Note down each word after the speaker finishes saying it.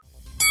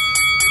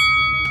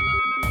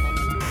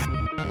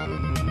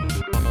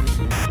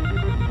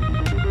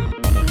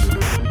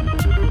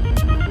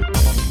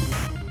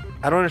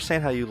I don't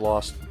understand how you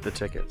lost the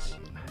tickets.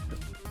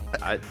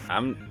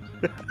 I'm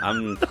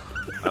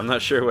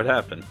not sure what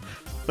happened.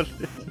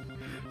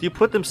 You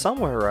put them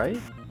somewhere, right?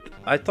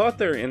 I thought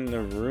they're in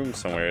the room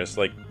somewhere. It's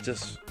like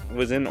just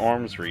was in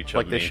arm's reach.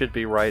 Like of they me. should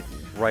be right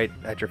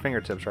at your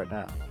fingertips right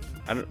now.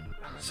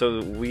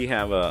 So we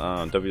have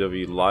a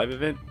WWE live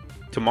event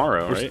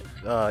tomorrow, right?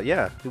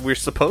 Yeah, we're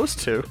supposed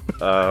to.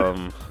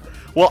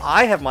 Well,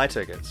 I have my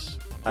tickets.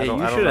 you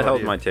should have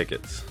held my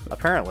tickets.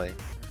 Apparently.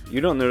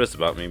 You don't know this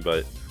about me,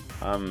 but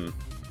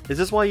Is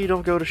this why you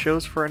don't go to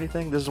shows for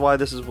anything? This is why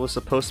was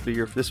supposed to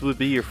be this would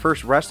be your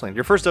first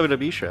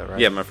WWE show, right?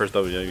 Yeah, my first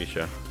WWE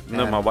show.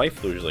 No, my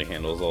wife usually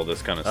handles all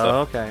this kind of stuff. Oh,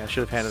 okay. I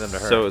should have handed them to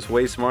her. So it's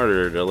way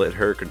smarter to let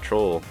her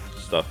control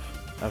stuff.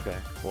 Okay.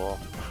 Well,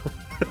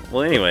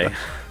 anyway.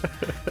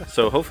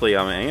 So hopefully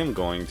I am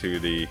going to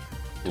the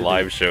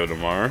live show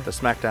tomorrow. The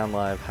SmackDown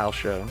Live house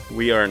show.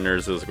 We are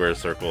Nerds of the Square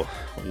Circle.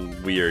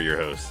 We are your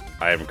hosts.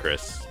 I am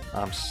Chris.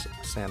 I'm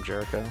Sam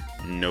Jericho.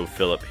 No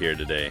Philip here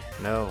today.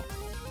 No.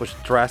 Which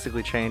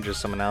drastically changes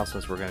some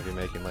announcements we're going to be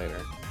making later.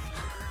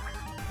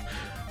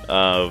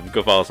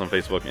 Go follow us on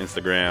Facebook,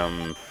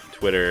 Instagram,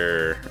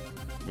 Twitter.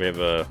 We have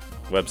a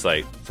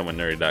website,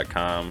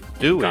 someonenerdy.com.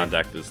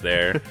 Contact us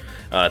there.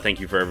 Thank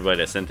you for everybody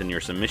that sent in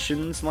your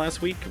submissions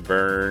last week.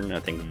 Vern, I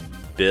think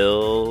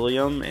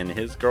Billiam and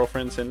his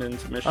girlfriend sent in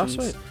submissions.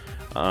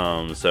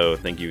 Oh, sweet. So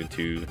thank you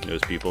to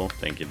those people.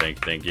 Thank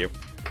you.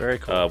 Very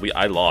cool.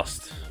 I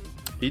lost.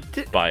 You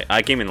did?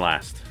 I came in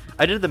last.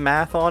 I did the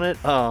math on it.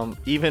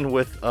 Even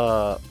with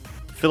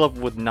Philip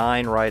with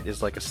 9 right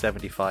is like a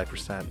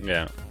 75%.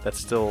 Yeah. That's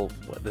still,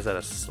 is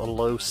that a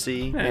low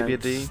C? Maybe a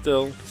D?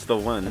 Still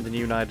one. And then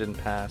you and I didn't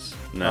pass.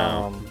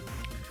 No.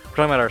 We're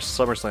talking about our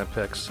SummerSlam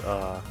picks.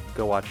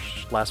 Go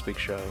watch last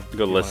week's show.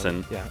 Go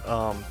listen.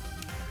 Yeah.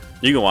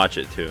 You can watch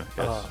it too,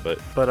 I guess,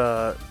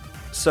 but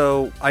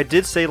so I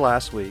did say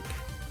last week,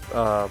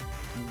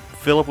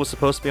 Philip was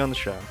supposed to be on the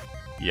show.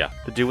 Yeah.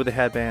 The dude with the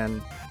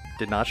headband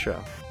did not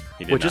show.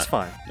 Which is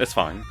fine. It's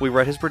fine. We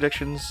read his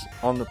predictions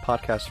on the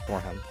podcast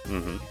for him.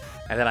 Mm-hmm.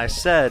 And then I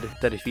said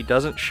that if he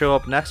doesn't show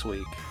up next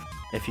week,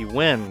 if he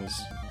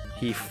wins,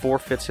 he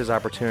forfeits his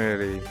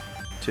opportunity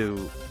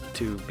to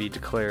be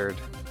declared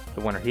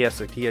the winner. You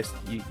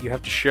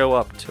have to show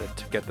up to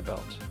get the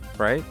belt,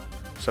 right?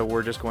 So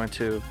we're just going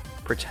to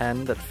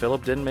pretend that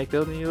Philip didn't make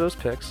any of those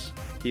picks.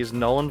 He's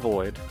null and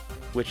void,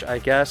 which I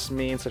guess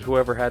means that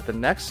whoever had the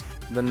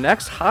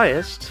next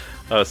highest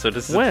so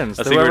this wins.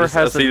 Is, Whoever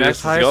has the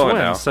next highest wins.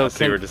 Now. So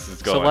where this is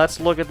going. So let's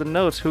look at the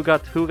notes. Who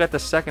got the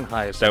second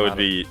highest? That would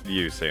be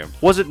you, Sam.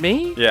 Was it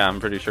me? Yeah, I'm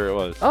pretty sure it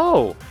was.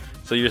 Oh.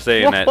 So you're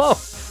saying that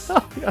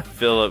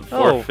Philip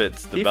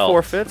forfeits the belt? He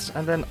forfeits,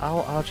 and then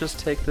I'll just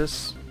take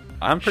this.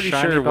 I'm pretty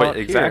sure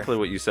exactly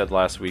what you said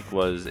last week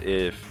was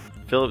if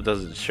Philip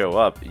doesn't show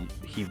up,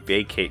 he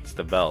vacates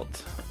the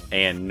belt.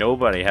 And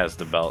nobody has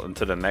the belt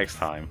until the next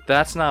time.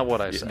 That's not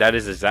what I said. That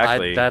is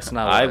exactly. That's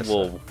not what I said. I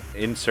will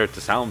insert the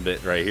sound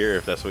bit right here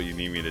if that's what you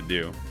need me to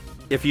do.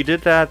 If you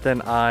did that,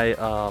 then I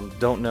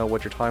don't know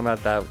what you're talking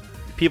about. That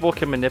people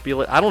can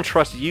manipulate. I don't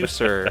trust you,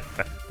 sir,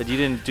 that you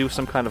didn't do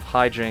some kind of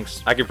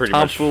hijinks. I can pretty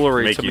much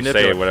make you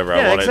say whatever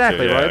I wanted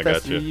exactly, to. Yeah, right?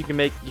 exactly,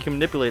 right? You can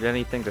manipulate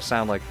anything to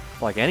sound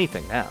like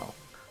anything now.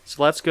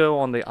 So let's go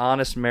on the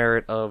honest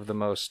merit of the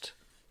most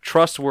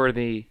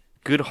trustworthy,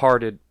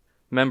 good-hearted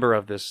member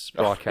of this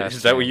broadcast.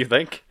 Is that what you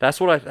think?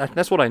 That's what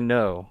I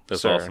know.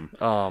 That's sir.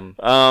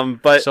 awesome.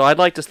 But so I'd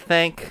like to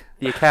thank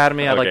the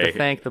Academy. I'd like to Okay.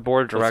 thank the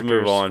board of directors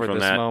Let's move on for from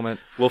this that.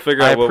 moment. We'll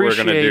figure out what we're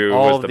going to do appreciate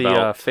all with the of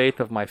belt. the faith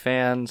of my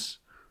fans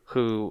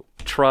who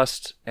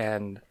trust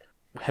and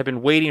have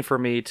been waiting for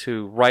me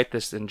to right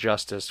this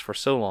injustice for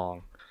so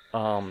long.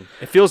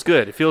 It feels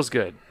good. It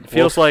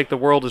feels like the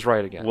world is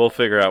right again. We'll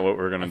figure out what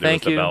we're going to do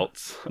Thank with you. the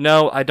belts.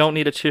 No, I don't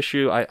need a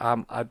tissue.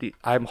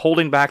 I'm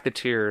holding back the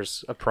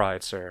tears of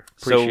pride, sir.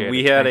 Appreciate So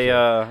we it. had Thank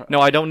you.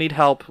 No, I don't need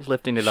help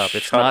lifting it up.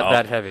 It's Shut not up.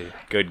 that heavy.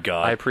 Good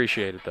God. I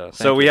appreciate it though.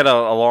 So we had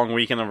a long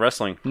weekend of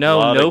wrestling.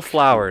 No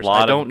flowers.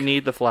 I don't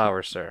need the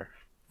flowers, sir.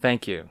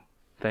 Thank you.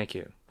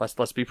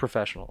 Let's be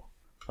professional.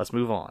 Let's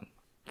move on.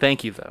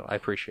 Thank you though. I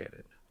appreciate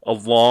it. A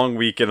long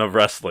weekend of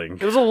wrestling.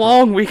 It was a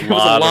long week. It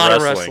was a lot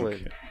of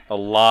wrestling. A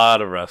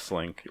lot of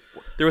wrestling.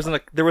 There was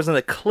an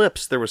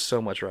eclipse. There was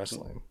so much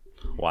wrestling.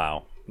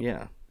 Wow.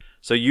 Yeah.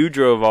 So you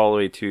drove all the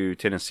way to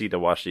Tennessee to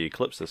watch the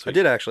eclipse this week. I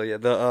did actually.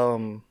 Yeah.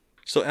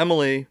 So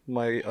Emily,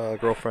 my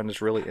girlfriend,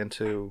 is really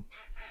into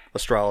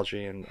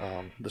astrology and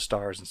the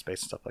stars and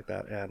space and stuff like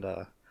that. And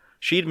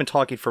she'd been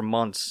talking for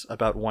months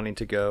about wanting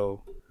to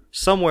go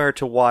somewhere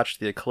to watch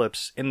the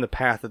eclipse in the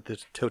path of the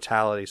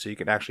totality, so you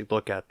can actually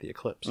look at the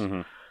eclipse.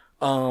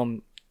 Mm-hmm.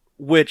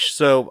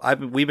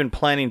 We've been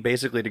planning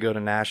basically to go to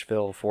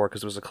Nashville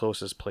because it was the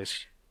closest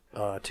place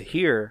to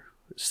here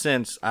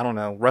since, I don't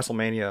know,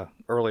 WrestleMania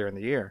earlier in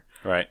the year.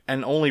 Right.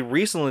 And only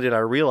recently did I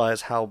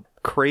realize how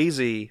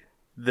crazy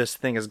this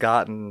thing has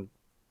gotten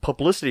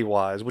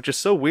publicity-wise, which is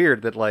so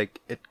weird that like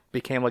it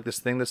became like this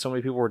thing that so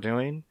many people were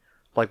doing.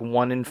 like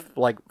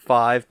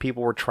 5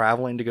 people were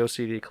traveling to go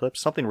see the eclipse,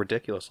 something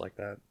ridiculous like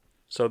that.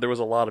 So there was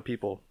a lot of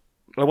people.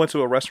 I went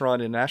to a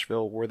restaurant in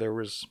Nashville where there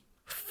was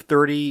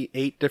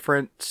 38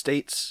 different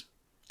states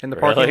in the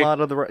parking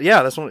lot of the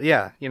yeah, that's one,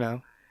 yeah, you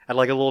know, at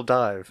like a little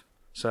dive.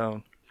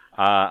 So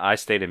I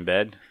stayed in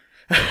bed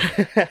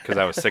because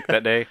I was sick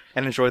that day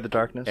and enjoyed the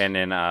darkness. And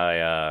then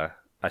I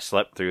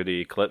slept through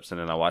the eclipse, and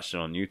then I watched it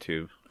on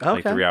YouTube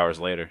like 3 hours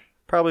later.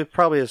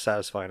 Probably as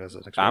satisfying as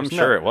an experience. I'm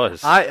sure it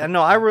was.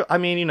 I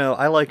mean, you know,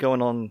 I like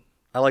going on.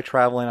 I like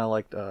traveling. I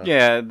like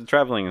yeah, the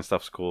traveling and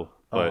stuff's cool,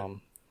 but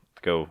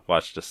go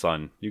watch the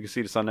sun. You can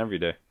see the sun every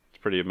day.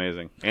 It's pretty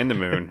amazing, and the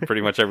moon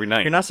pretty much every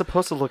night. You're not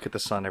supposed to look at the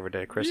sun every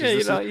day, Chris.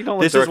 Yeah, you don't.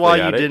 This is why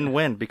you didn't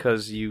win,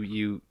 because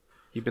you've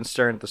been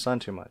staring at the sun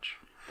too much.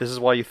 This is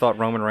why you thought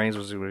Roman Reigns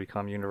was going to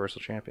become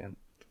Universal Champion.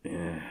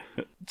 Yeah.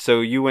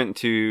 So you went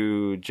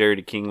to Jerry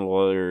the King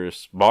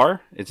Lawler's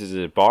bar? Is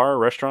it a bar,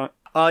 restaurant?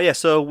 Yeah.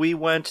 So we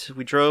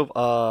drove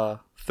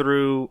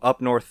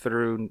up north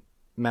through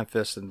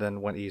Memphis and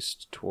then went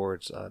east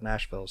towards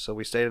Nashville. So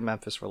we stayed in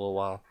Memphis for a little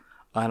while.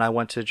 And I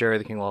went to Jerry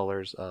the King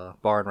Lawler's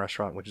bar and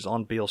restaurant, which is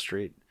on Beale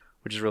Street,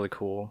 which is really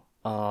cool.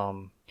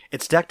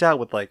 It's decked out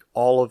with like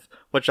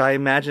which I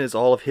imagine is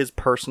all of his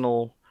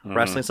personal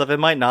wrestling stuff. It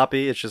might not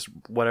be. It's just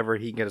whatever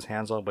he can get his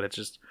hands on, but it's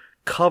just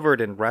covered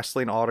in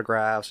wrestling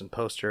autographs and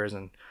posters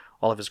and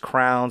all of his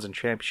crowns and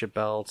championship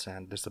belts.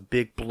 And there's a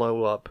big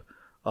blow up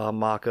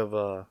mock of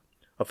a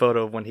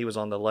photo of when he was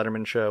on the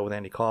Letterman show with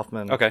Andy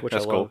Kaufman. Okay, which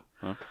that's I love.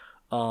 Cool.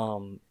 Huh?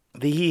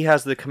 He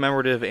has the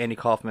commemorative Andy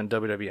Kaufman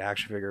WWE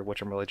action figure,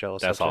 which I'm really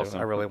jealous of. That's awesome.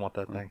 I really want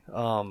that thing.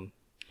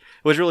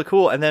 It was really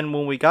cool. And then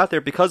when we got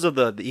there, because of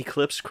the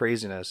eclipse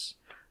craziness,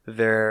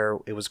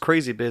 it was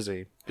crazy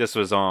busy. This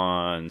was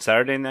on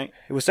Saturday night?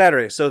 It was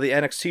Saturday, so the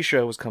NXT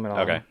show was coming on.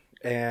 Okay.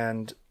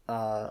 And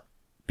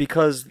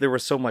because there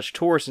was so much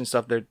tourists and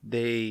stuff,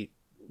 they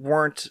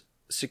weren't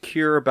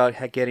secure about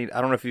getting...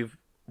 I don't know if you've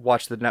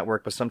watched the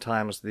network, but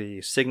sometimes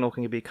the signal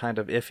can be kind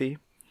of iffy.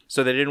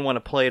 So they didn't want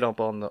to play it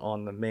up on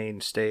the main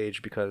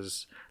stage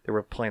because they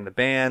were playing the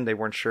band. They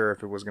weren't sure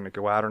if it was going to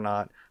go out or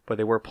not, but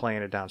they were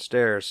playing it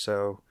downstairs.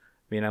 So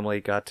me and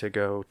Emily got to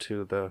go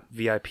to the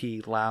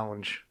VIP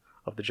lounge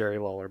of the Jerry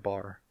Lawler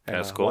bar and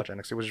That's cool. watch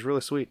NXT, which is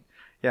really sweet.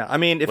 Yeah, I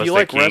mean, if was you the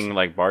like King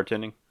like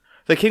bartending?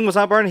 The King was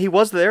not bartending. He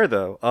was there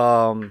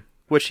though,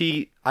 which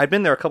I'd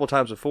been there a couple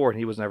times before and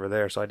he was never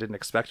there, so I didn't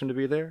expect him to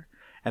be there.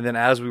 And then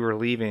as we were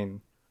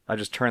leaving, I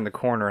just turned the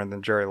corner and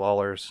then Jerry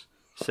Lawler's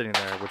sitting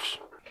there,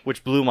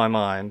 which blew my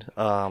mind.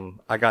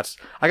 I got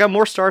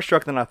more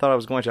starstruck than I thought I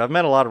was going to. I've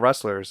met a lot of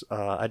wrestlers.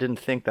 I didn't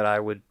think that I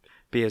would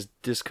be as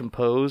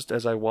discomposed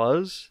as I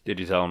was. Did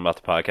you tell him about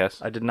the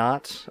podcast? I did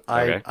not.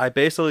 Okay. I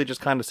basically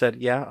just kind of said,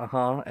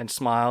 yeah, and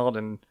smiled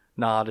and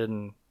nodded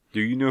and... Do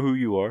you know who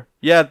you are?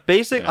 Yeah,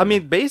 basically, God.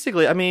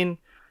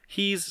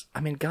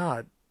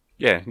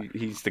 Yeah,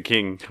 he's the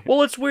king.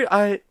 Well, it's weird.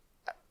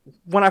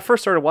 When I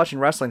first started watching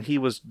wrestling, he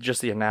was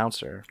just the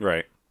announcer.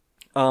 Right.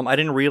 I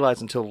didn't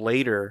realize until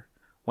later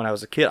when I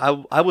was a kid.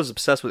 I was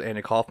obsessed with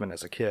Andy Kaufman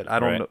as a kid. I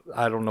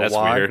don't know That's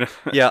why. Weird.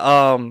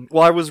 Yeah.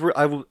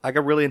 Well, I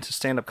got really into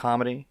stand-up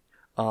comedy.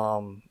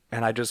 And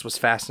I just was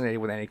fascinated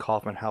with Andy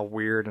Kaufman, how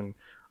weird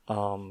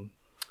and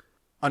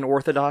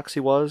unorthodox he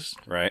was.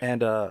 Right.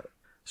 And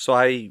so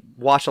I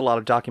watched a lot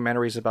of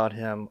documentaries about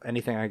him,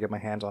 anything I could get my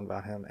hands on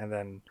about him. And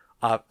then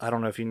I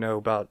don't know if you know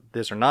about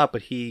this or not,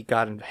 but he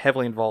got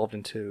heavily involved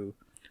into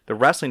the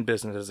wrestling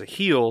business as a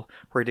heel,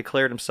 where he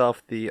declared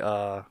himself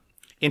the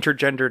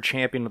intergender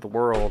champion of the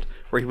world,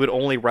 where he would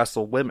only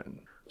wrestle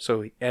women.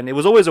 So, and it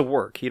was always a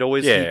work. He'd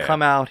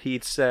come out,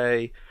 he'd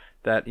say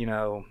that,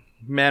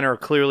 men are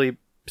clearly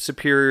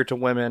superior to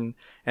women,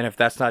 and if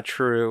that's not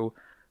true,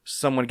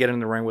 someone get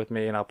in the ring with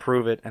me and I'll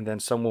prove it. And then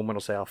some woman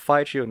will say, I'll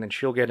fight you, and then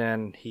she'll get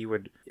in. He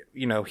would,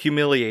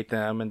 humiliate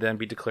them and then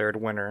be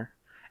declared winner.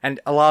 And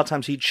a lot of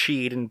times he'd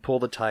cheat and pull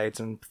the tights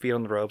and feet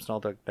on the ropes and all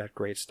that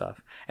great stuff.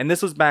 And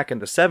this was back in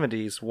the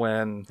 70s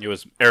when...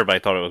 Everybody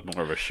thought it was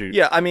more of a shoot.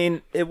 Yeah, I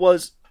mean, there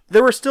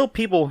were still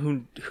people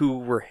who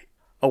were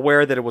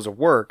aware that it was a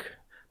work,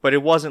 but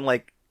it wasn't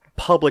like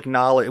public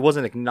knowledge. It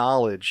wasn't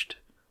acknowledged.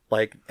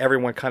 Like,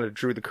 everyone kind of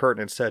drew the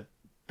curtain and said,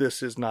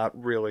 this is not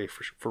really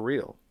for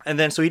real. And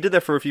then, so he did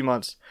that for a few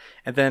months.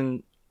 And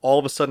then all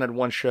of a sudden at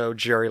one show,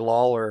 Jerry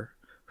Lawler,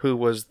 who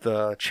was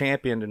the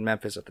champion in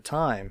Memphis at the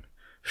time,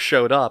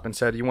 showed up and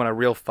said, you want a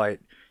real fight,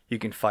 you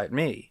can fight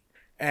me.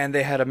 And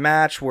they had a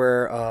match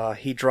where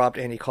he dropped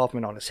Andy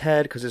Kaufman on his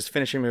head because his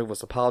finishing move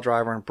was the pile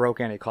driver and broke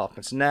Andy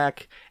Kaufman's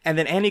neck. And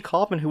then Andy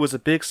Kaufman, who was a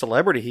big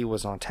celebrity, he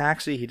was on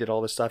Taxi, he did all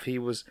this stuff, he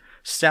was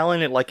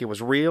selling it like it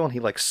was real, and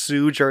he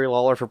sued Jerry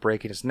Lawler for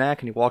breaking his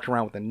neck, and he walked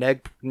around with a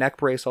neck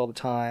brace all the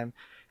time.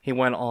 He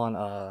went on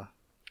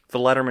the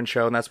Letterman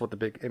show, and that's what the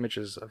big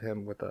images of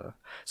him with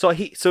So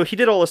he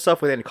did all this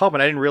stuff with Andy Kaufman.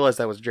 I didn't realize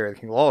that was Jerry the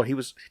King Lawler. He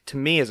was, to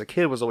me as a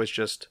kid, was always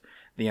just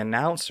the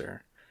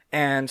announcer.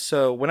 And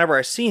so whenever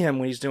I see him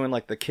when he's doing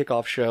like the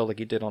kickoff show, like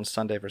he did on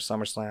Sunday for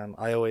SummerSlam,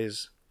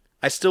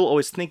 I still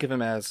always think of him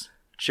as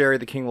Jerry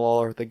the King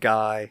Lawler, the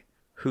guy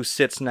who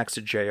sits next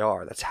to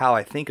JR. That's how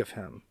I think of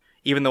him.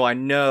 even though I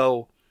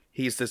know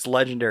he's this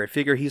legendary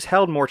figure, he's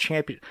held more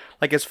champion.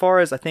 Like, as far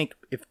as I think,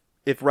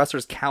 if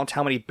wrestlers count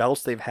how many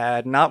belts they've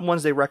had, not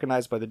ones they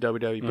recognize by the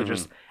WWE, but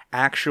just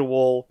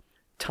actual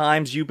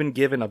times you've been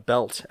given a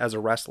belt as a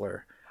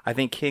wrestler, I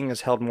think King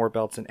has held more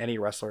belts than any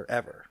wrestler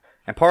ever.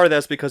 And part of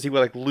that's because he would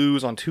like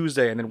lose on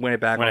Tuesday and then win it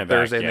back on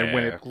Thursday and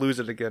then lose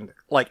it again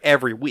like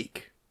every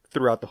week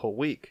throughout the whole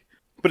week.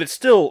 But it's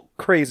still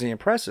crazy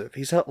impressive.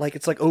 He's held like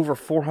it's like over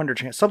 400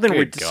 chances, something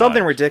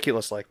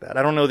ridiculous like that.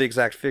 I don't know the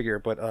exact figure,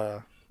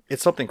 but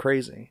it's something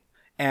crazy.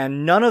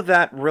 And none of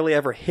that really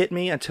ever hit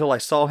me until I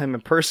saw him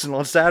in person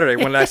on Saturday.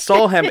 When I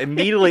saw him,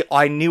 immediately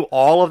I knew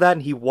all of that,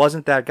 and he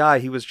wasn't that guy.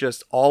 He was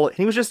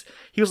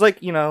like,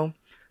 you know,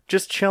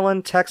 just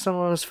chilling, texting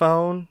on his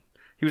phone.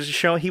 He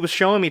was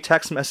showing me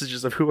text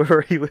messages of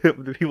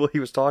the people he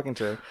was talking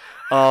to.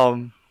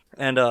 I'm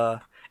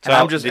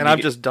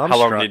just dumbstruck. How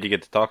long did you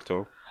get to talk to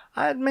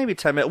him? Maybe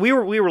 10 minutes. We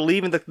were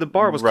leaving. The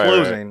bar was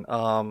closing.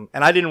 Right.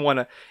 And I didn't want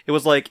to. It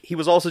was like he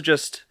was also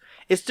just.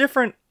 It's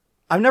different.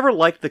 I've never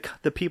liked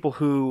the people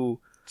who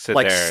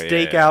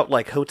stake out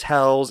like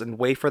hotels and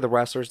wait for the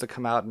wrestlers to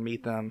come out and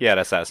meet them. Yeah,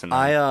 that's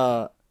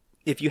fascinating.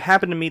 If you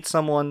happen to meet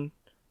someone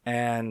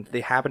and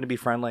they happen to be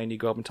friendly and you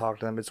go up and talk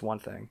to them, it's one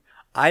thing.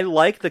 I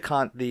like the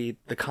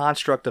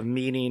construct of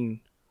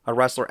meeting a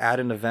wrestler at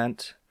an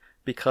event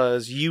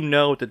because you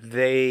know that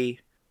they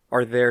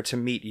are there to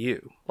meet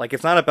you. Like,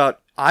 it's not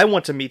about, I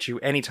want to meet you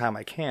anytime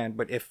I can,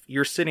 but if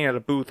you're sitting at a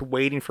booth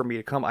waiting for me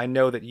to come, I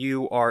know that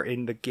you are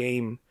in the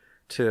game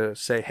to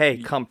say, hey,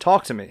 come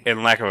talk to me.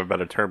 In lack of a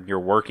better term, you're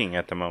working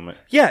at the moment.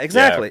 Yeah,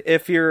 exactly. Yeah.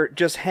 If you're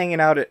just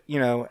hanging out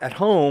at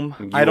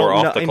home, I don't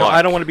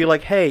want to be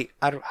like, hey,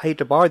 I hate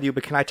to bother you,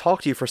 but can I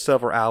talk to you for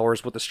several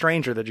hours with a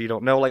stranger that you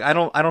don't know? Like, I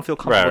don't feel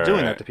comfortable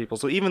doing that to people.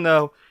 So even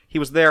though he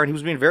was there and he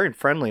was being very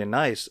friendly and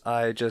nice,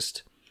 I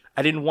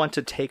didn't want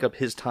to take up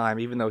his time,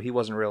 even though he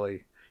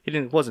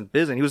wasn't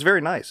busy. He was very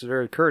nice,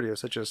 very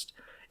courteous.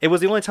 It was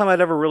the only time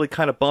I'd ever really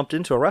kind of bumped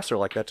into a wrestler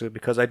like that too,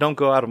 because I don't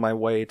go out of my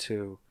way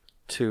to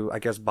I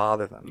guess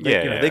bother them.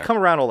 They come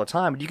around all the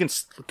time. You can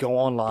go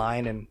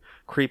online and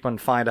creep and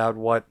find out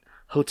what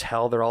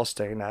hotel they're all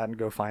staying at and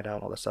go find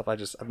out all this stuff.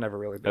 I've never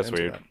really been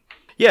into that.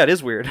 Yeah, it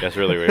is weird. That's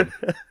really weird.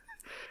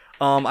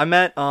 I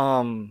met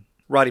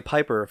Roddy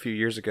Piper a few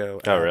years ago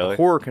at a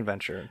horror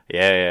convention.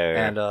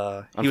 Yeah. And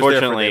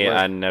unfortunately,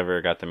 I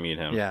never got to meet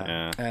him.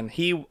 Yeah. And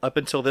he, up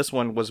until this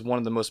one, was one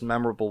of the most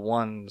memorable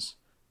ones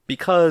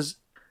because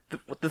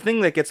the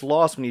thing that gets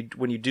lost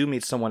when you do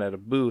meet someone at a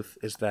booth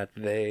is that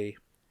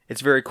it's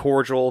very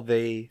cordial.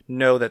 They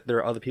know that there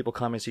are other people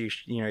coming, so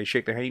you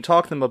shake their hand, you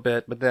talk to them a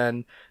bit, but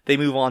then they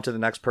move on to the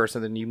next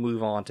person, then you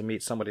move on to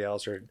meet somebody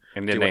else, and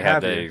then they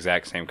have the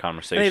exact same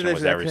conversation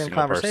with every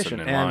single person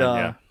in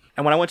line.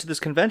 And when I went to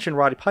this convention,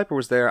 Roddy Piper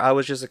was there. I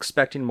was just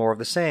expecting more of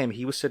the same.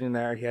 He was sitting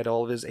there. He had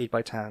all of his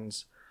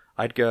 8x10s.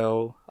 I'd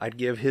go. I'd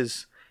give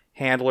his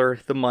handler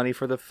the money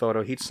for the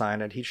photo. He'd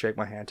sign it. He'd shake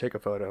my hand, take a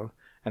photo,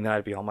 and then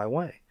I'd be on my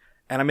way.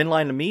 And I'm in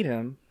line to meet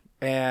him,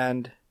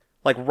 and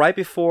like right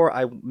before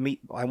I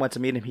went to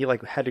meet him, he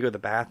like had to go to the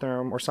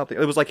bathroom or something.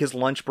 It was like his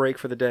lunch break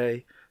for the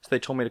day, so they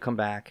told me to come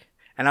back.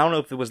 And I don't know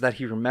if it was that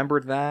he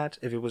remembered that,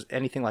 if it was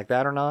anything like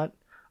that or not.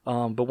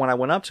 But when I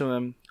went up to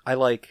him, I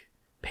like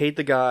paid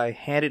the guy,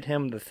 handed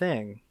him the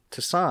thing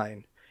to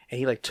sign, and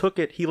he like took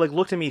it. He like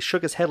looked at me,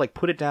 shook his head, like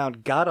put it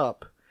down, got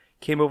up,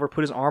 came over,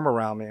 put his arm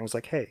around me, and was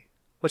like, "Hey,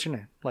 what's your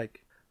name?"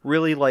 Like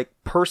really like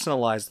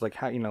personalized, like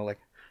how like.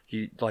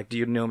 Do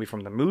you know me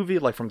from the movie?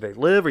 Like from They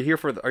Live? Are you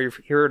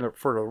here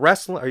for the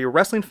wrestling? Are you a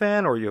wrestling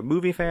fan? Or are you a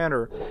movie fan?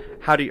 Or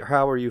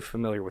how are you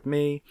familiar with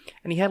me?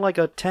 And he had like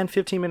a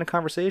 10-15 minute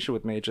conversation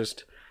with me,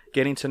 just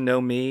getting to know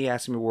me,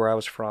 asking me where I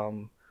was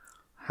from,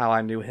 how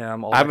I knew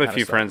him. I have a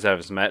few friends that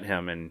have met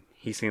him, and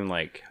he seemed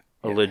like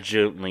a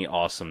legitimately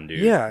awesome dude.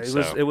 Yeah,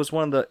 it was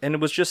one of the, and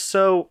it was just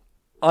so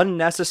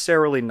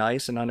unnecessarily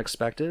nice and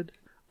unexpected.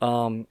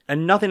 And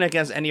nothing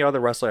against any other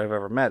wrestler I've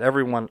ever met.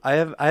 Everyone, I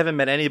haven't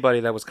met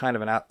anybody that was kind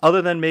of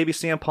other than maybe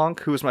CM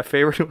Punk, who was my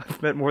favorite, who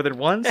I've met more than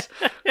once,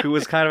 who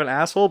was kind of an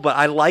asshole. But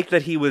I like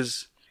that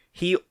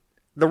the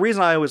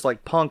reason I always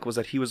liked Punk was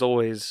that he was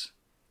always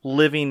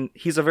living.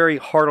 He's a very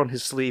hard on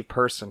his sleeve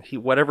person.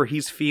 Whatever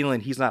he's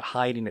feeling, he's not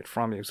hiding it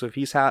from you. So if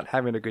he's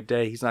having a good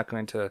day, he's not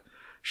going to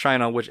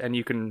shine on and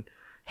you can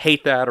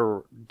hate that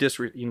or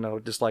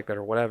dislike that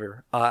or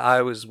whatever.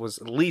 I was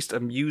at least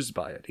amused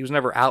by it. He was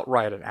never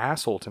outright an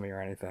asshole to me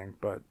or anything,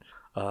 but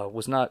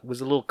was a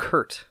little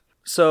curt.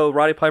 So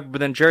Roddy Piper, but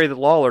then Jerry the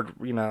Lawler,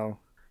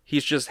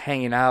 he's just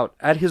hanging out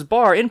at his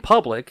bar in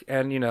public,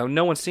 and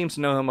no one seems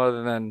to know him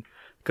other than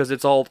because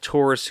it's all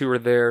tourists who are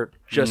there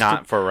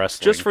for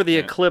wrestling, just for the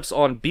Eclipse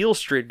on Beale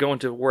Street, going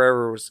to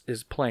wherever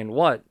is playing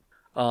what.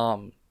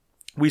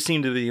 We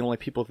seem to be the only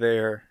people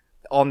there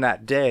on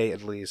that day,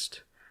 at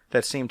least,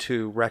 that seemed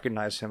to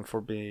recognize him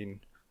for being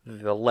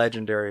the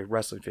legendary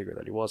wrestling figure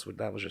that he was.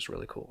 That was just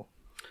really cool.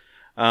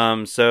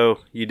 So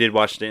you did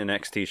watch the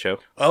NXT show?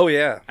 Oh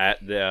yeah, at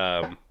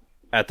the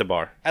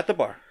bar. At the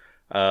bar.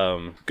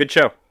 Good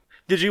show.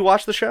 Did you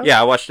watch the show? Yeah,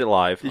 I watched it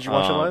live. Did you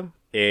watch it live?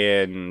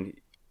 And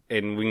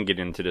and we can get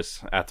into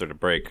this after the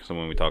break. So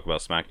when we talk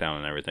about SmackDown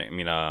and everything, I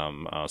mean,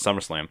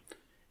 SummerSlam,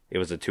 it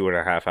was a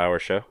 2.5-hour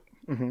show.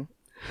 Mm-hmm.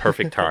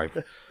 Perfect time.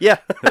 Yeah.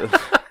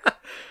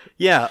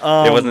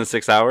 Yeah. It wasn't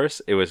 6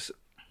 hours. It was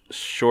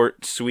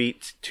short,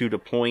 sweet, to the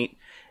point.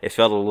 It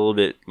felt a little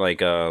bit like,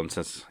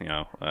 since,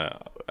 I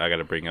got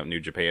to bring up New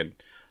Japan,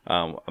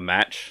 a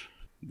match,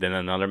 then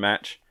another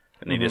match,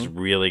 and they just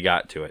really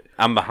got to it.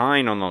 I'm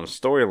behind on the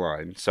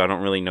storyline, so I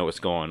don't really know what's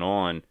going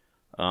on.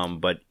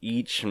 But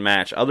each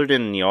match, other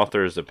than the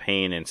Authors of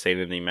Pain and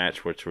Sanity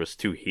match, which was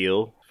 2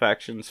 heel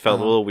factions, felt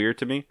a little weird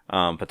to me.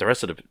 But the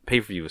rest of the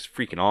pay-per-view was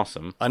freaking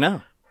awesome. I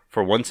know.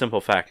 For one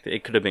simple fact,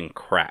 it could have been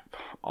crap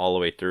all the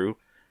way through,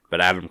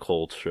 but Adam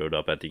Cole showed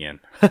up at the end.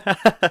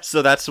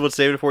 So that's what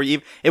saved it for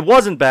you. It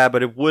wasn't bad,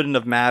 but it wouldn't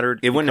have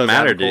mattered. It wouldn't have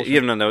mattered,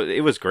 even though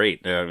it was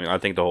great. I mean, I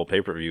think the whole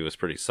pay-per-view was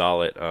pretty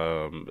solid.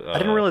 I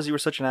didn't realize you were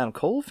such an Adam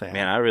Cole fan.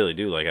 Man, I really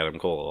do like Adam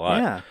Cole a lot.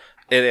 Yeah.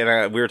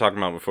 And we were talking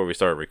about before we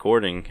started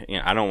recording,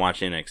 I don't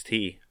watch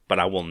NXT, but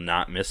I will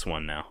not miss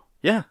one now.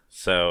 Yeah.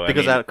 So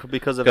because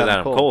of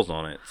Adam Cole. Cole's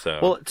on it. So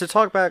well, to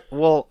talk back,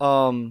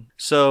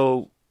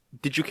 so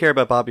did you care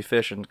about Bobby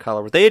Fish and Kyle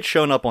O'Reilly? They had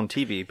shown up on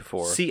TV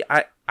before. See,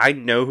 I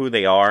know who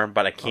they are,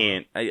 but I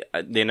can't.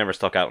 They never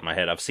stuck out in my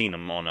head. I've seen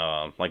them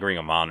on like Ring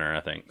of Honor,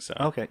 I think. So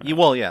okay,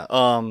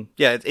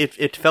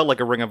 it felt like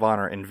a Ring of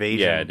Honor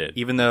invasion. Yeah, it did.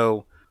 Even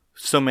though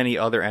so many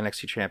other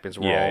NXT champions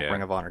were all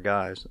Ring of Honor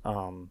guys.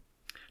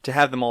 To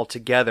have them all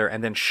together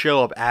and then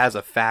show up as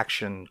a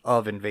faction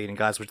of invading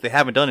guys, which they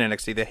haven't done in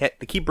NXT.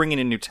 They keep bringing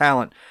in new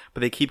talent,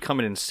 but they keep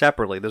coming in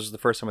separately. This was the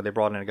first time where they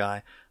brought in a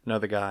guy,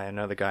 another guy,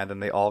 another guy,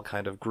 then they all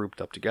kind of grouped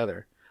up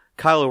together.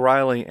 Kyle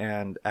O'Reilly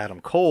and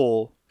Adam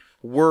Cole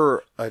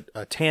were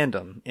a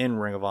tandem in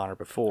Ring of Honor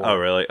before. Oh,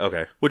 really?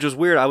 Okay. Which was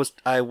weird. I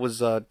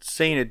was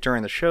saying it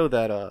during the show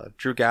that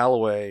Drew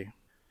Galloway,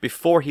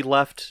 before he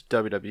left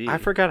WWE... I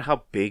forgot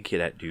how big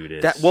that dude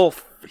is.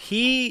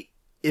 He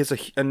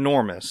is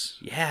enormous.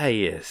 Yeah,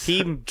 he is.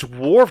 He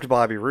dwarfed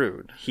Bobby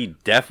Roode. He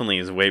definitely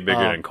is way bigger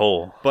than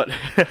Cole. But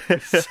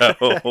so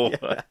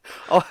yeah.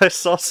 Oh, I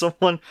saw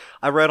someone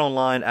I read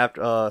online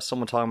after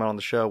someone talking about it on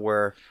the show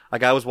where a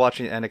guy was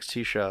watching the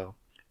NXT show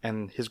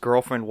and his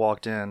girlfriend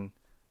walked in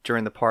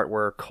during the part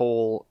where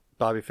Cole,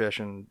 Bobby Fish,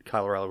 and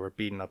Kyle O'Reilly were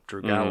beating up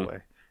Drew Galloway,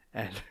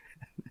 and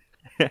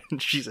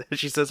she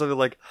said something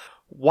like,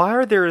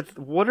 what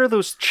are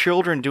those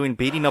children doing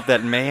beating up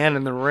that man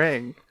in the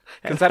ring?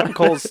 Because Adam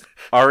Cole's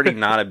already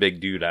not a big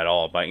dude at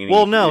all by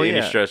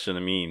any stretch of the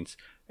means.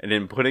 And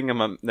then putting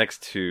him up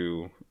next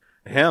to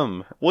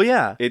him,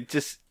 it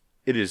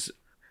is...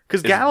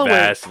 Because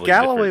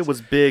Galloway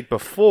was big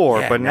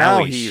before, but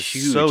now he's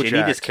huge. So and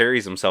jacked. He just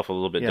carries himself a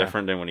little bit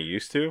different than when he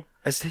used to.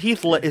 Is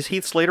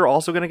Heath Slater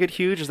also going to get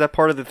huge? Is that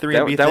part of the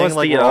 3MB thing? Was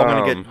we're all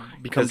going to become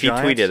because he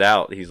tweeted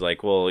out, he's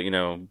like, well,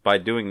 by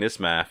doing this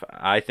math,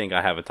 I think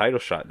I have a title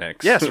shot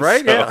next. Yes,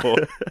 right?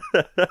 Yeah.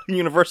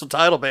 Universal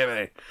title,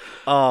 baby.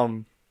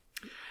 So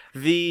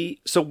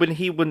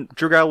when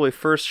Drew Galloway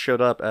first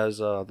showed up as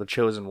the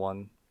Chosen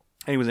One,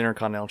 and he was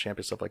Intercontinental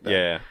Champion, stuff like that.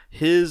 Yeah.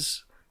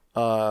 His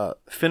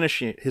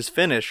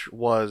finish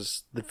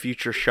was the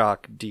Future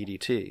Shock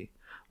DDT,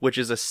 which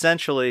is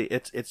essentially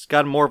it's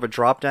got more of a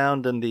drop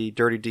down than the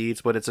Dirty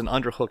Deeds, but it's an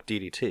underhook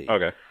DDT.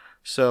 Okay.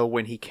 So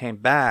when he came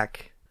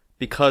back,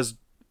 because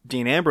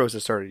Dean Ambrose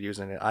has started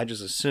using it, I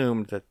just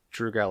assumed that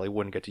Drew Galloway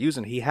wouldn't get to use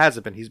it. He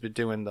hasn't been. He's been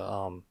doing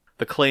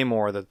the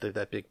Claymore,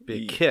 that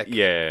big kick.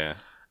 Yeah.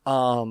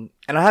 And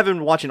I haven't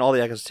been watching all the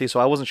XT, so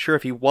I wasn't sure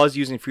if he was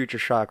using Future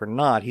Shock or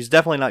not. He's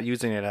definitely not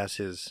using it as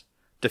his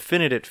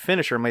definitive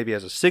finisher, maybe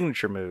as a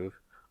signature move.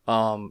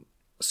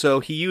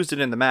 So he used it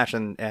in the match,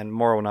 and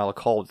Mauro Ranallo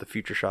called it the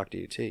Future Shock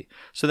DDT.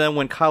 So then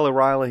when Kyle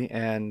O'Reilly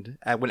and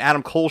when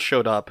Adam Cole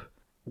showed up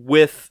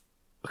with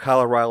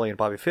Kyle O'Reilly and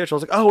Bobby Fish, I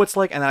was like, oh, it's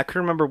like, and I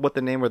couldn't remember what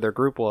the name of their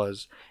group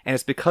was, and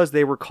it's because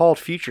they were called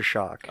Future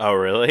Shock. Oh,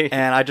 really?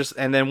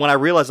 And then when I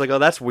realized, like, oh,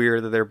 that's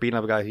weird that they're beating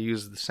up a guy who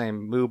uses the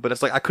same move, but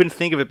it's like I couldn't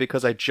think of it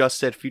because I just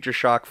said Future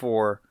Shock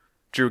for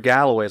Drew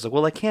Galloway. It's like,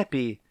 well, that can't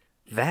be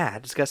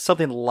that. It's got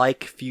something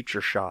like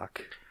Future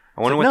Shock.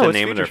 I wonder what the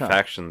name of their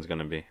faction's going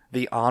to be.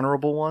 The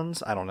Honorable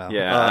Ones? I don't know.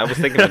 Yeah, I was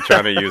thinking of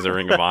trying to use a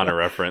Ring of Honor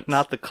reference.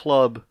 Not the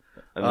club.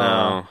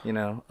 No.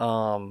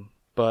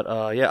 But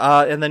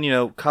and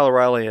then Kyle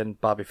O'Reilly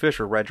and Bobby Fish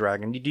were Red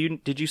Dragon.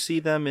 Did you see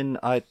them in?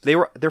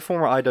 They're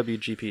former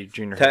IWGP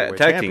Junior Heavyweight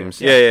tag champions.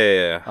 teams.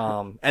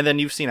 Yeah. And then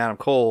you've seen Adam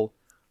Cole.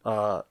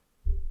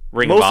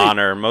 Ring of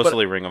Honor,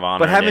 mostly Ring of Honor.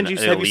 But have you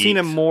seen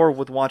him more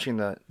with watching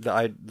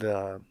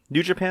the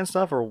New Japan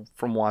stuff or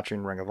from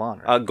watching Ring of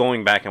Honor?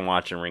 Going back and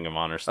watching Ring of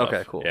Honor stuff.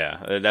 Okay, cool.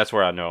 Yeah, that's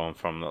where I know him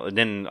from.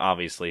 Then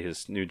obviously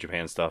his New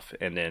Japan stuff,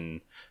 and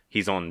then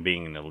he's on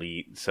being an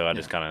Elite, so I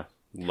just kind of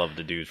love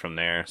the dude from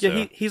there. So.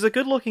 Yeah, he's a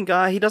good-looking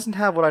guy. He doesn't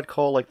have what I'd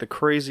call like the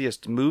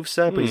craziest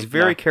moveset, but he's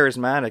very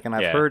charismatic, and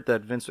I've heard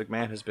that Vince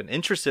McMahon has been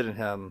interested in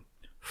him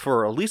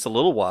for at least a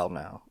little while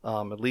now,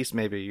 at least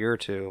maybe a year or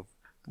two,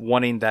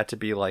 wanting that to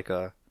be like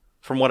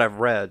from what I've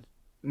read,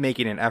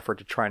 making an effort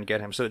to try and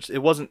get him. So it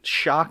wasn't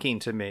shocking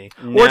to me,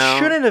 or it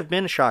shouldn't have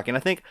been shocking. I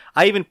think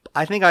I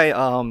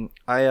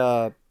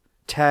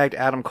tagged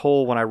Adam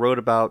Cole when I wrote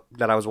about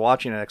that I was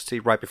watching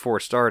NXT right before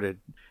it started,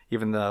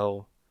 even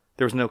though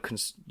there was no,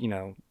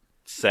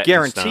 Set in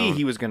guarantee stone.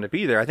 he was going to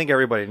be there. I think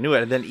everybody knew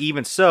it. And then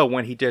even so,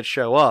 when he did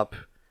show up,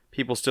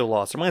 people still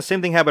lost their mind.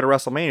 Same thing happened at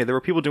WrestleMania. There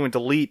were people doing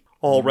delete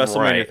all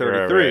WrestleMania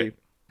 33. Right.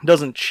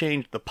 Doesn't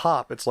change the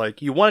pop. It's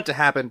like, you want it to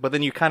happen, but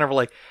then you kind of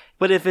like,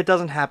 but if it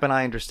doesn't happen,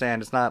 I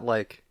understand. It's not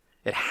like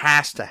it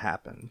has to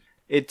happen.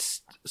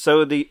 It's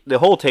so the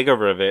whole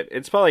takeover of it.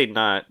 It's probably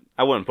not.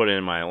 I wouldn't put it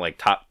in my like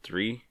top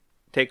 3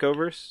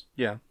 takeovers.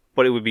 Yeah.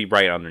 But it would be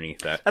right underneath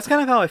that. That's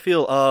kind of how I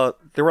feel.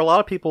 There were a lot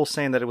of people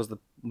saying that it was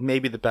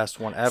maybe the best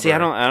one ever. See, I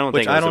don't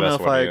think it was I don't the know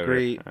best if one I either.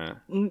 agree.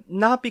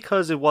 Not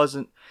because it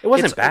wasn't. It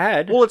wasn't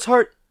bad. Well, it's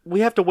hard. We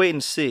have to wait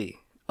and see.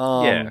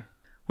 Yeah.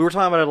 We were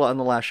talking about it a lot in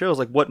the last show. It was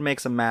like, what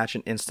makes a match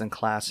an instant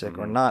classic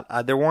or not?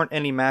 There weren't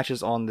any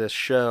matches on this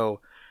show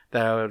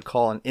that I would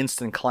call an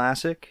instant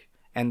classic,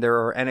 and there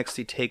are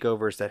NXT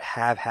takeovers that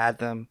have had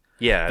them.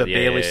 Yeah, The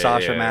Bailey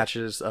Sasha yeah.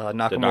 matches, Nakamura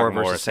Nakamura,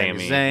 versus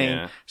Sami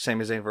Zayn,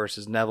 Sami Zayn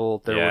versus Neville.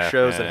 There were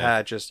shows that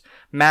had just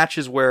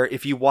matches where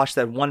if you watch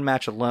that one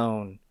match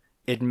alone,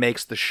 it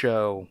makes the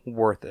show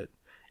worth it.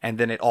 And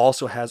then it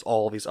also has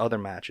all these other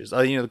matches.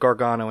 The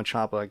Gargano and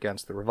Ciampa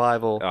against the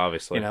Revival.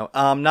 Obviously. Not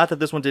that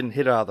this one didn't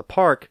hit it out of the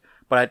park,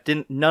 but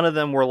none of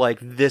them were like,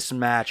 this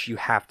match you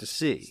have to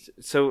see.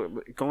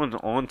 So going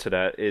on to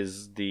that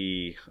is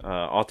the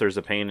Authors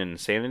of Pain and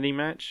Insanity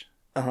match.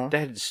 Uh-huh.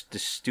 That's the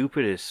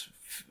stupidest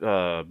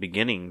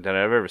beginning that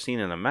I've ever seen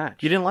in a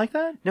match. You didn't like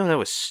that? No, that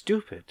was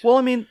stupid. Well,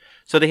 I mean...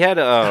 So they had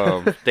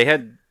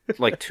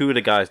like 2 of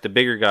the guys, the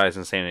bigger guys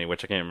in Insanity,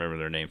 which I can't remember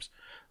their names.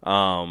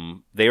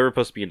 They were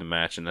supposed to be in the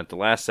match, and at the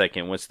last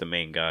second, what's the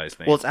main guy's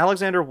name? Well, it's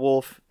Alexander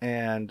Wolf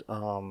and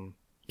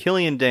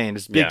Killian Dane.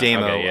 It's Big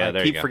Damo. Okay, yeah,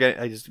 there I keep you go.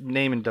 forgetting. His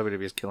name in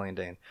WWE is Killian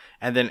Dane.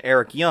 And then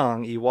Eric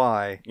Young,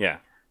 EY, Yeah.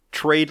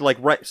 trade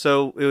right.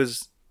 So it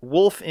was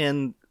Wolf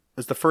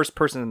was the first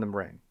person in the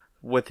ring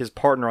with his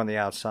partner on the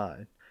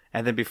outside,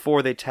 and then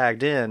before they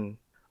tagged in,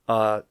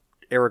 EY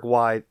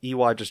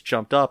just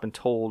jumped up and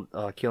told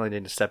Killian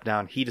Dane to step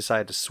down. He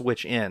decided to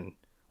switch in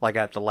like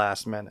at the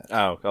last minute.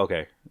 Oh,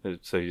 okay.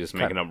 So you're just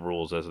making up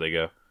rules as they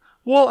go.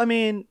 Well, I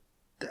mean,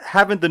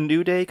 haven't the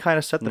New Day kind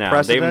of set the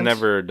precedent? They've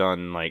never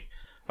done like,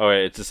 all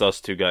right, it's just us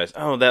 2 guys.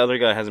 Oh, that other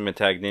guy hasn't been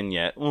tagged in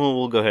yet. Well,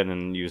 we'll go ahead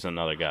and use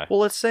another guy.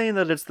 Well, it's saying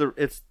that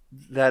it's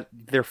that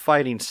they're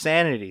fighting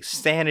Sanity.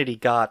 Sanity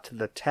got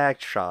the tag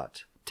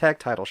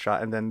title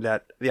shot, and then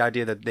the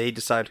idea that they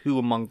decide who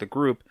among the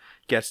group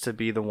gets to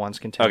be the ones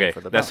contending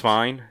for the that's belts.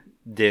 fine.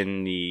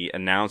 Then the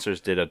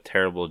announcers did a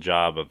terrible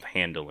job of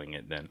handling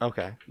it. Then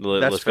Okay,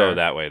 let's go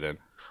that way then.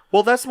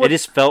 Well, that's what It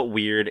just felt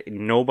weird.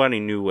 Nobody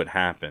knew what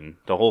happened.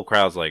 The whole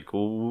crowd's like,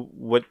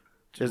 "What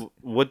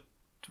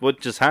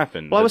just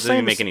happened?" Well, I That was doesn't saying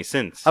even make any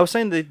sense. I was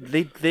saying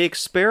they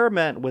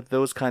experiment with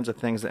those kinds of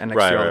things at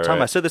NXT all the time.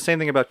 Right. I said the same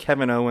thing about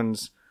Kevin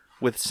Owens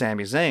with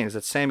Sami Zayn. Is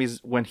that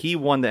when he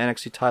won the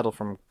NXT title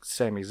from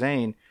Sami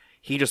Zayn,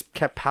 he just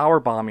kept power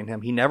bombing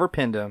him. He never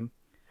pinned him.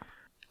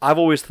 I've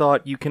always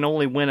thought you can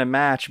only win a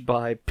match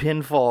by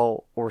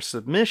pinfall or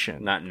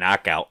submission. Not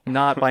knockout.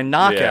 Not by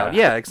knockout.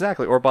 Yeah. Yeah,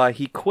 exactly. Or by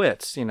he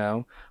quits,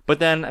 But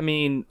then, I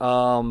mean,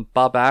 Bob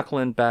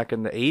Backlund back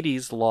in the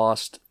 80s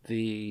lost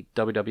the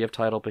WWF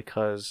title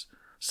because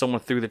someone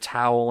threw the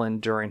towel in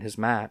during his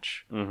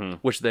match,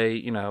 which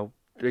they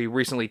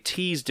recently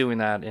teased doing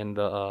that in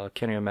the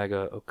Kenny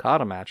Omega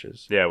Okada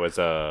matches. Yeah, it was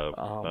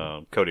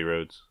Cody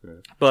Rhodes. Yeah.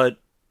 But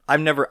I've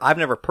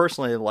never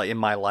personally, like in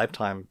my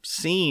lifetime,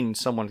 seen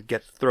someone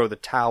throw the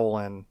towel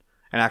in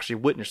and actually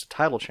witness the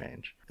title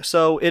change.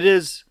 So it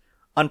is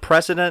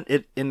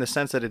unprecedented in the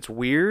sense that it's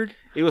weird.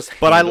 It was,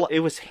 it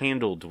was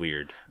handled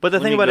weird. But the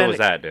Let thing me about go with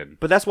that, then.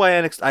 But that's why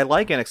I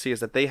like NXT is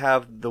that they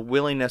have the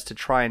willingness to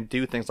try and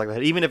do things like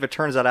that, even if it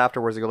turns out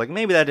afterwards they go like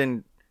maybe that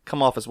didn't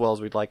come off as well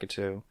as we'd like it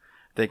to.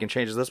 They can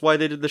change it. That's why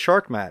they did the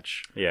Shark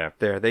match. Yeah,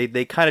 there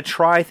they kind of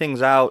try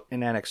things out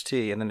in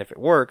NXT, and then if it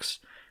works,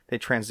 they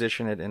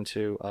transition it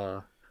into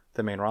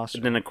the main roster.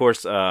 And then of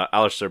course,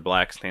 Aleister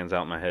Black stands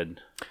out in my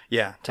head.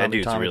 Yeah, that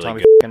dude's really Tommy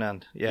good.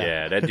 End. Yeah.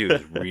 Yeah, that dude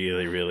is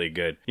really, really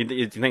good.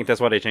 You think that's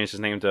why they changed his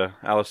name to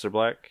Aleister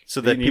Black? So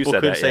that You people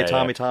said could that. say Yeah,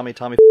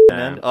 Tommy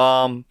yeah.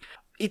 End.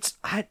 It's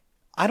I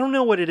don't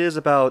know what it is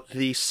about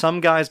some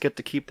guys get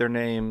to keep their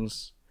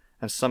names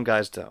and some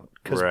guys don't.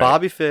 Because Right.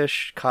 Bobby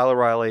Fish, Kyle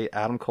O'Reilly,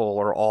 Adam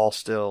Cole are all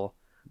still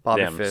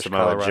Bobby Fish, Kyle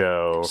Samoa O'Reilly.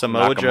 Joe,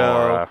 Samoa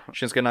Joe, Nakamura,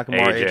 Shinsuke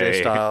Nakamura, AJ AJ.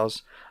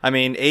 Styles. I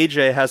mean,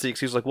 AJ has the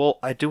excuse like, well,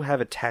 I do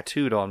have it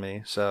tattooed on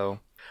me, so.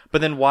 But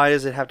then why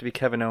does it have to be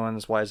Kevin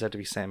Owens? Why does it have to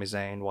be Sami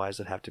Zayn? Why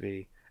does it have to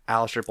be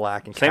Aleister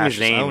Black and Sami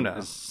Cassius Ohno?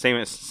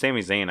 Zayn.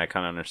 Sami Zayn, I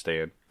kind of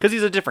understand. Because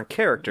he's a different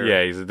character.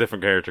 Yeah, he's a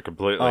different character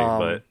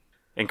completely.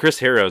 And Chris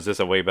Hero is just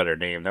a way better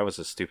name. That was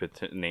a stupid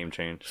name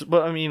change.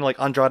 But I mean, like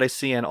Andrade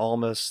Cien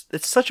Almas,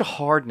 it's such a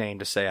hard name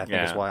to say. I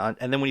think is why.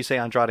 And then when you say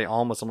Andrade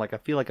Almas, I'm like, I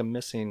feel like I'm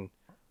missing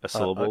A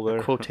syllable there,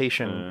 a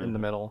quotation in the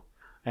middle.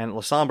 And La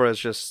Sombra is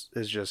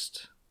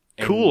just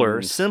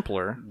cooler,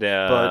 simpler.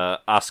 The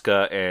but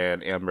Asuka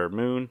and Amber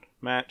Moon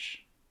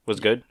match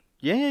was good.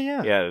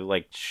 Yeah. Yeah,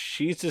 like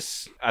she's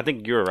just. I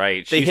think you're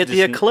right. They She's hit the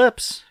just-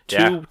 eclipse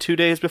Yeah. 2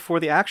 days before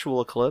the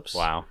actual eclipse.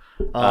 Wow.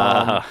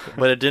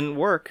 But it didn't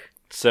work.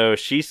 So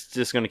she's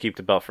just going to keep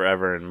the belt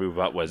forever and move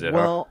up. Was it?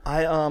 Well,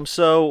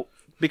 so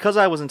because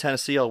I was in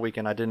Tennessee all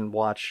weekend, I didn't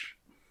watch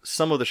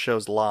some of the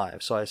shows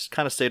live. So I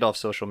kind of stayed off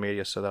social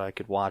media so that I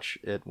could watch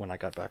it when I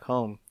got back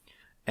home.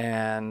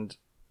 And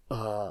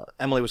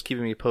Emily was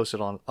keeping me posted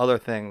on other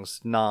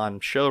things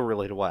non-show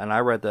related. And I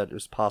read that it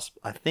was possible.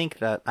 I think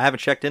that I haven't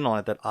checked in on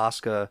it, that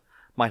Asuka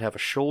might have a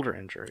shoulder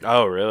injury.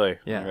 Oh, really?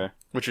 Yeah, Okay.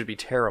 which would be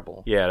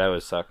terrible. Yeah, that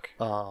would suck.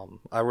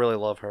 I really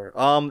love her.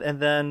 And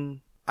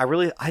then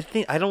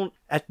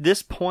at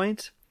this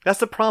point, that's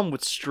the problem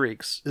with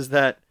streaks, is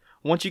that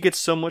once you get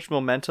so much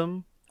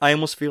momentum, I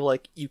almost feel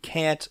like it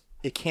can't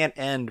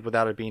end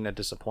without it being a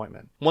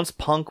disappointment. Once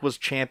Punk was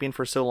champion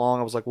for so long,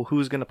 I was like, well,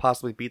 who's going to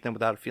possibly beat them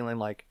without feeling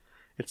like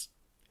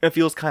it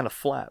feels kind of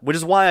flat, which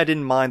is why I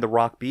didn't mind The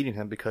Rock beating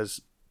him,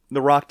 because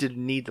The Rock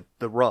didn't need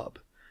the rub.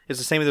 It's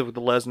the same with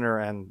the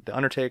Lesnar and The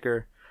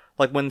Undertaker.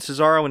 Like when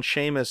Cesaro and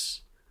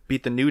Sheamus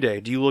beat the New Day,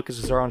 do you look at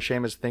Cesaro and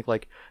Sheamus and think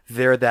like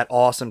they're that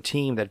awesome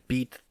team that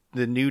beat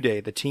the New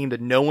Day, the team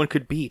that no one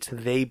could beat?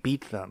 They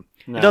beat them.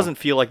 No. It doesn't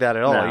feel like that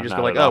at all. No, You just not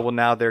go like, at all. oh, well,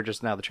 now they're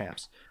just now the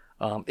champs.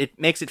 It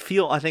makes it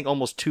feel, I think,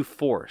 almost too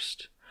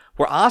forced.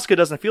 Where Asuka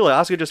doesn't feel it.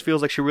 Asuka just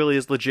feels like she really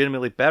is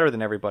legitimately better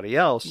than everybody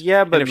else.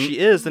 Yeah, but and if she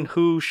is, then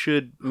who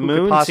could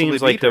Moon possibly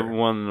seems beat like her?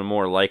 one of the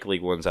more likely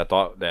ones I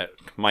thought that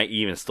might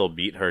even still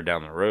beat her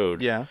down the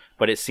road. Yeah.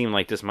 But it seemed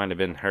like this might have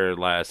been her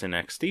last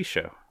NXT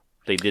show.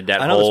 They did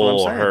that I know, that's what I'm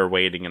whole saying. her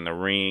waiting in the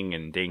ring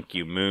and thank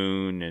you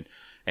Moon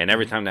and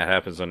every time that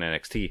happens on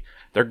NXT,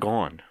 they're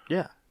gone.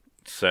 Yeah.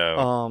 So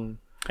And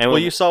and well,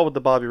 you saw with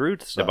the Bobby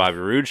Roode stuff. the Bobby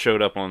Roode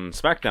showed up on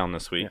SmackDown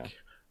this week,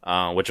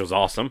 which was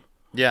awesome.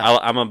 Yeah.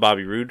 I'm a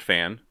Bobby Roode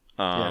fan.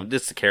 Yeah.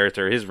 This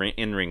character, his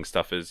in-ring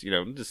stuff is,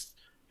 just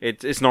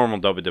it's normal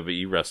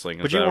WWE wrestling.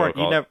 But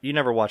you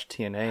never watched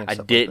TNA. And I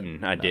stuff didn't.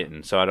 Like that. I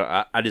didn't. So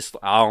I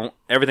don't.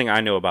 Everything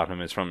I know about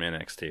him is from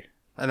NXT.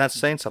 And that's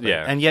saying something.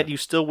 Yeah. And yet you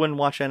still wouldn't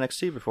watch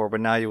NXT before, but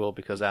now you will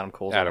because Adam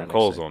Cole's Adam on NXT.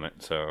 Cole's on it.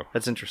 So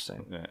That's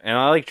interesting. yeah. And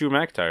I like Drew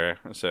McIntyre.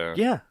 So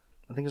Yeah,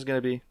 I think it's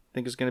gonna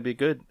be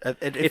good. It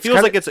It's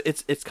feels kinda- like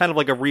it's kind of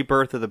like a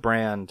rebirth of the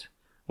brand.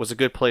 Was a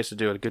good place to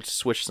do it. A good to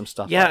switch some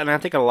stuff. yeah, up. and I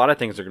think a lot of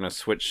things are going to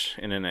switch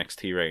in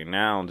NXT right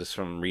now, just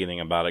from reading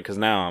about it. Because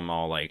now I'm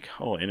all like,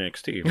 oh,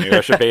 NXT. Maybe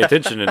I should pay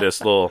attention to this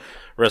little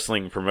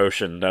wrestling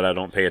promotion that I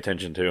don't pay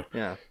attention to.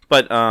 Yeah.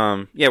 But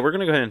yeah, we're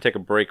gonna go ahead and take a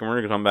break, and we're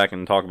gonna come back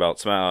and talk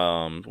about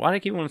why do I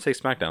keep wanting to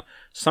say SmackDown?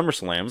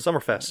 SummerSlam,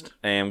 Summerfest.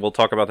 and we'll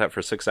talk about that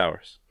for 6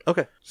 hours.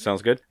 Okay.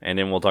 Sounds good. And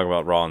then we'll talk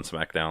about Raw and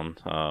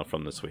SmackDown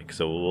from this week.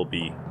 So we'll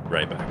be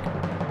right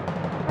back.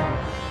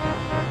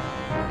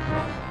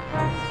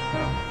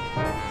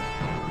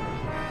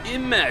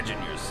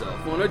 Imagine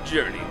yourself on a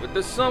journey with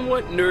the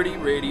Somewhat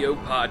Nerdy Radio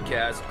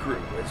podcast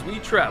crew as we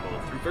travel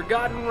through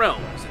forgotten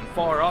realms and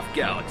far-off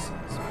galaxies.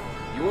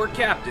 Your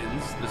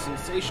captains, the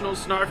sensational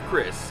Snarf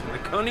Chris and the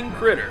cunning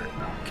Critter,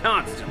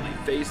 constantly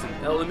face an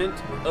element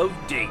of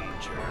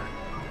danger.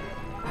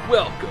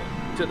 Welcome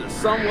to the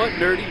Somewhat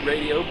Nerdy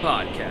Radio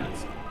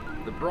podcast,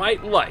 the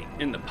bright light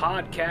in the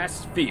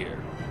podcast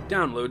sphere.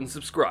 Download and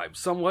subscribe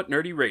Somewhat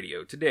Nerdy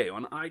Radio today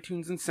on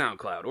iTunes and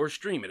SoundCloud, or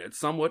stream it at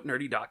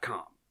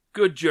somewhatnerdy.com.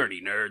 Good journey,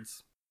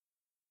 nerds.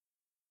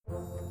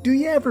 Do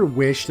you ever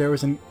wish there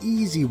was an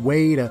easy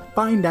way to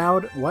find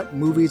out what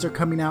movies are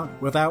coming out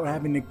without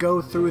having to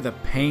go through the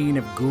pain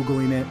of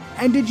Googling it?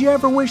 And did you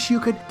ever wish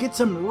you could get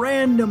some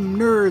random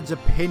nerd's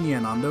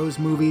opinion on those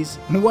movies?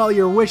 Well,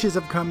 your wishes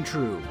have come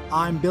true.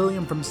 I'm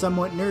Billiam from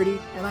Somewhat Nerdy,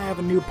 and I have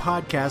a new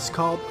podcast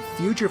called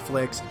Future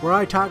Flicks, where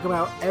I talk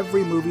about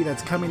every movie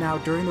that's coming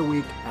out during the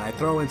week, and I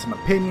throw in some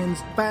opinions,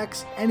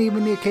 facts, and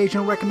even the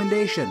occasional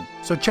recommendation.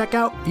 So check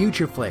out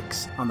Future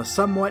Flicks on the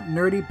Somewhat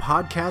Nerdy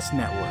Podcast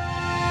Network.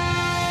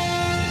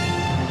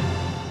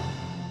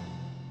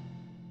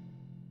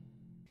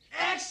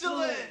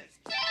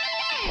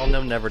 I'll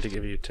know never to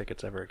give you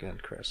tickets ever again,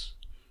 Chris.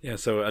 Yeah,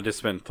 so I just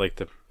spent like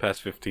the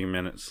past 15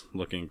 minutes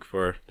looking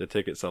for the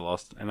tickets I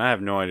lost, and I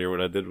have no idea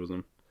what I did with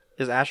them.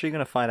 Is Ashley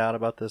going to find out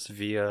about this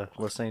via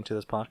listening to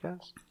this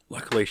podcast?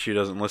 Luckily, she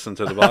doesn't listen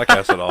to the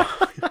podcast at all.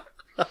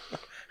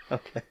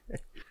 Okay.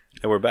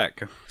 And we're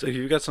back. So if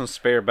you've got some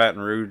spare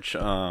Baton Rouge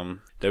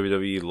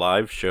WWE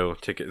live show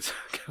tickets,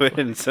 go ahead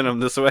and send them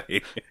this way.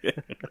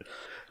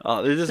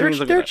 It just means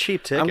They're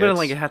cheap tickets. I'm gonna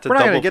like have to. We're not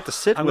double, gonna get to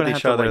sit I'm with gonna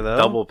each have to, other, like, though.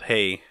 Double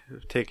pay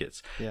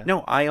tickets. Yeah.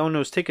 No, I own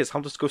those tickets.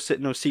 I'll just go sit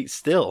in those seats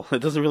still. It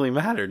doesn't really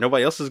matter.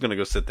 Nobody else is gonna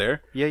go sit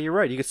there. Yeah, you're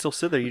right. You can still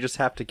sit there. You just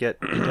have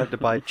to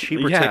buy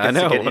cheaper Yeah, I tickets to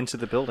know. get into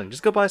the building.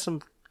 Just go buy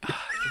some.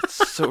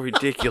 It's so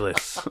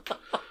ridiculous.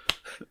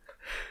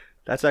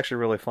 That's actually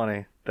really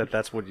funny.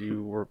 That's what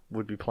you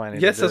would be planning.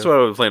 Yes, to do. that's what I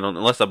was planning on.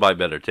 Unless I buy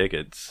better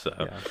tickets. So,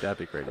 Yeah, that'd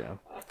be great. Yeah.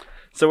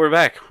 so we're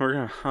back.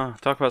 We're gonna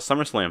talk about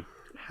SummerSlam.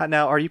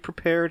 Now, are you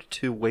prepared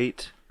to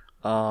wait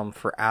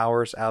for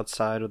hours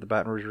outside of the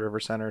Baton Rouge River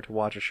Center to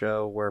watch a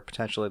show where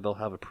potentially they'll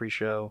have a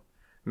pre-show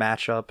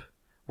matchup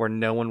where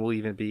no one will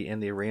even be in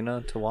the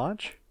arena to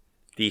watch?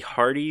 The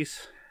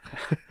Hardys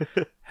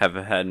have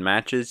had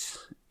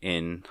matches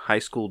in high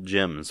school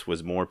gyms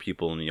with more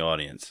people in the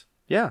audience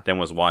Yeah. than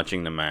was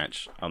watching the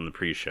match on the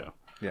pre-show.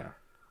 Yeah.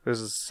 This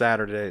is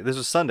Saturday. This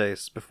was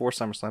Sundays before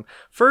SummerSlam.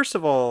 First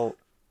of all,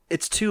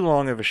 it's too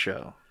long of a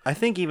show. I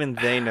think even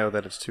they know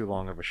that it's too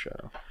long of a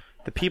show.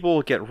 The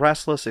people get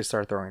restless. They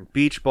start throwing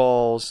beach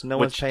balls. No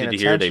one's paying Did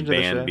you hear attention they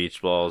to the show. banned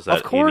beach balls Of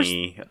at course.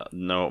 any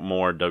no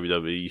more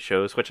WWE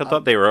shows? Which I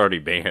thought they were already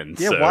banned.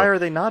 Yeah, so. why are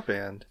they not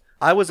banned?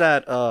 I was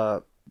at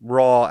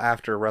Raw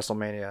after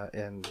WrestleMania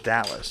in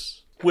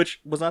Dallas, which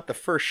was not the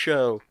first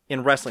show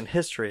in wrestling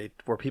history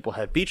where people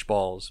had beach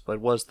balls, but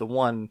was the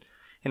one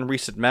in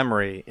recent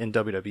memory in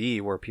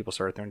WWE where people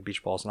started throwing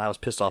beach balls, and I was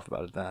pissed off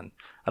about it then.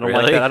 I don't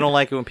like Really? that. I don't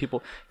like it when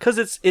people, because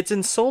it's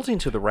insulting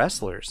to the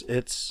wrestlers.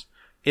 It's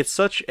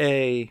such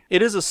a,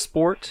 it is a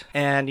sport,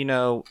 and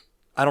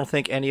I don't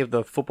think any of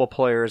the football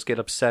players get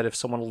upset if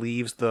someone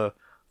leaves the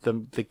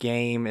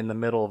game in the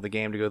middle of the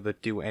game to go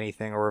do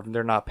anything, or if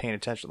they're not paying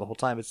attention the whole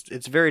time.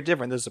 It's very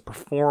different. This is a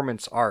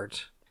performance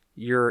art.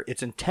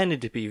 It's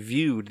intended to be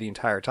viewed the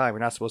entire time. You're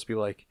not supposed to be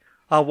like,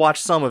 I'll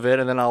watch some of it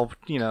and then I'll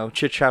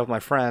chit chat with my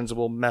friends and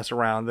we'll mess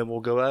around. Then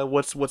we'll go,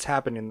 what's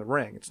happening in the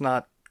ring? It's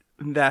not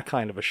that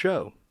kind of a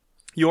show.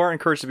 You are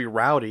encouraged to be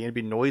rowdy and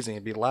be noisy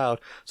and be loud.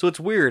 So it's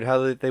weird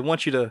how they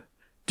want you to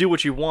do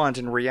what you want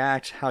and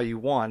react how you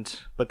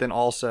want, but then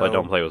also... But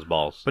don't play with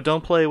balls. But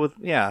don't play with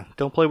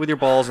your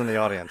balls in the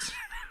audience.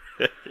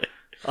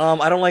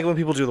 I don't like when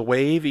people do the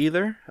wave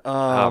either.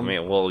 Oh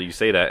man, well you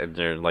say that and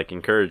they're like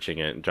encouraging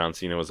it. John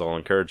Cena was all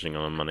encouraging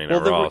him on Monday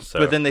Night Raw.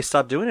 But then they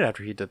stopped doing it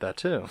after he did that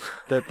too.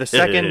 The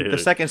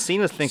second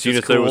Cena thinks Cena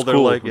it's said it cool, was they're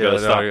cool. like, We yeah,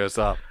 gotta no, you gotta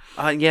stop.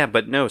 Yeah,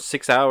 but no,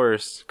 6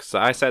 hours. Because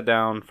I sat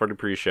down for the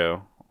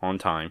pre-show on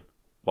time,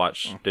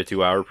 watched the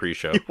 2-hour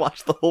pre-show. You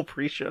watched the whole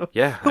pre-show?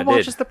 Yeah, Who I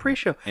watches did. the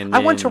pre-show? And I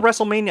went to then-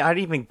 WrestleMania. I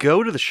didn't even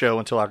go to the show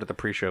until after the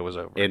pre-show was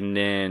over. And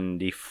then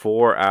the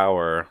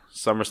 4-hour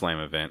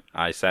SummerSlam event,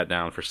 I sat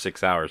down for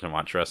 6 hours and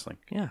watched wrestling.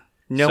 Yeah.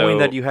 Knowing So-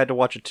 that you had to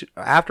watch it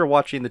after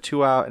watching the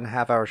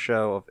 2.5-hour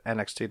show of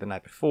NXT the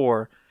night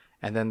before,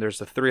 and then there's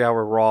the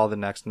 3-hour Raw the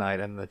next night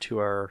and the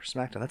 2-hour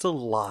SmackDown. That's a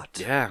lot.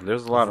 Yeah,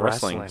 there's a lot of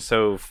wrestling.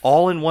 So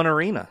All in one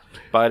arena.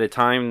 by the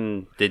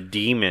time the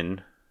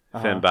Demon,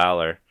 Finn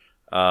Balor,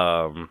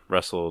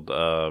 wrestled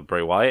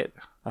Bray Wyatt,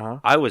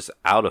 I was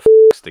out of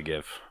to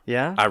give.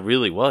 Yeah? I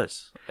really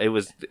was. I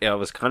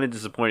was kind of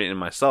disappointed in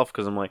myself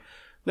because I'm like,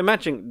 the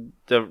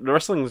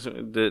wrestling,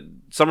 the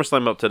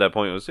SummerSlam up to that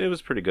point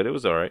was pretty good. It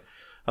was all right.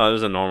 It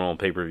was a normal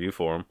pay-per-view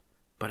for him,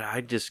 but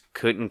I just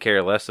couldn't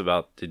care less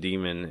about the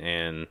Demon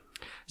and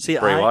Bray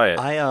Wyatt.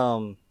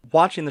 I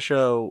watching the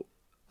show,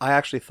 I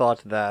actually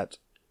thought that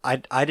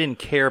I didn't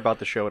care about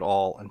the show at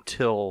all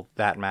until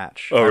that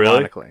match. Oh, really?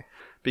 Ironically,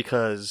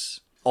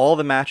 because all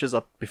the matches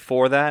up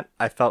before that,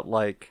 I felt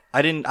like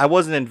I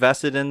wasn't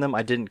invested in them.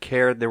 I didn't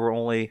care. There were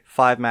only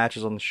 5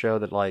 matches on the show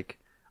that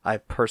I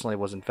personally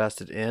was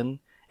invested in.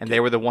 And they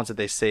were the ones that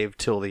they saved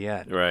till the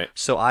end. Right.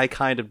 So I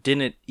kind of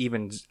didn't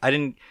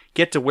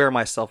get to wear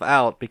myself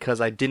out because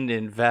I didn't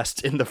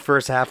invest in the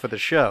first half of the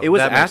show. It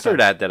was That makes after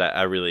sense. that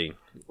I really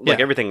Yeah.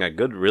 everything got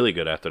good, really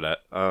good after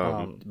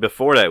that.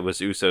 Before that was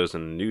Usos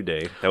and New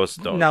Day. That was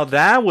dope. Now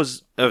that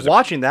was was a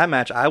watching that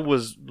match, I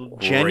was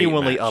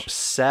genuinely match.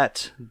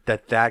 upset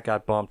that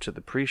got bumped to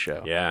the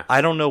pre-show. Yeah.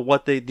 I don't know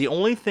what the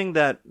only thing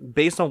that,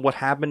 based on what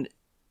happened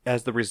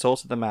as the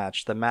results of the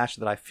match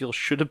that I feel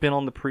should have been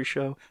on the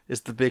pre-show is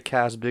the Big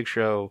Cass Big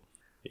Show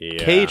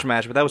cage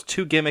match, but that was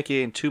too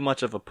gimmicky and too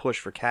much of a push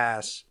for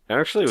Cass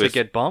Actually, to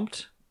get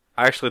bumped.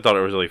 I actually thought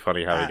it was really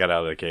funny how he got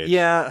out of the cage.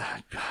 Yeah,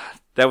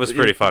 That was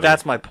pretty funny.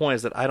 That's my point.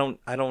 Is that I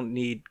don't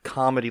need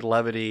comedy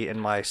levity in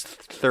my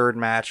third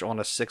match on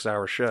a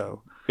 6-hour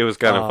show. It was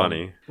kind of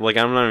funny. Like,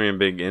 I'm not even a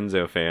big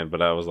Enzo fan,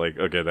 but I was like,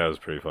 okay, that was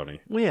pretty funny.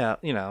 Well, yeah,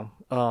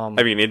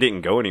 I mean, it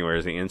didn't go anywhere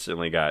as he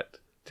instantly got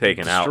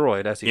taken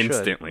destroyed out as he should.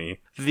 instantly.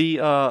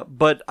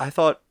 But I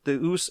thought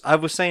I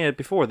was saying it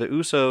before, the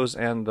Usos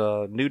and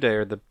the New Day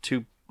are the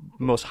two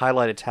most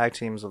highlighted tag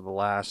teams of the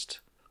last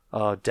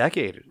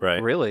decade.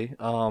 Right. Really.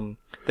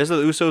 The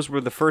Usos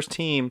were the first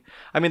team.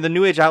 I mean, the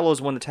New Age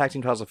Outlaws won the tag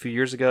team titles a few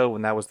years ago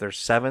when that was their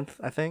 7th,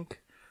 I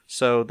think.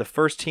 So the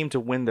first team to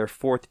win their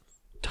 4th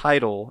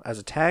title as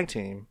a tag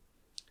team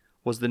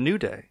was the New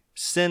Day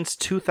since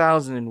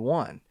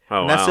 2001.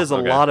 Oh, and that wow. says a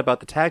Okay. lot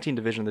about the tag team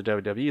division of the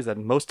WWE, is that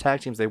most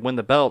tag teams, they win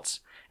the belts,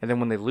 and then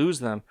when they lose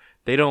them,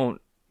 they don't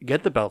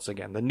get the belts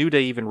again. The New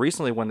Day, even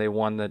recently, when they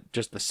won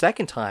just the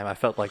second time, I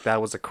felt like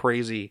that was a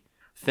crazy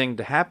thing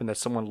to happen, that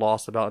someone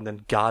lost the belt and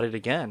then got it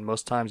again.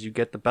 Most times you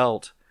get the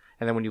belt,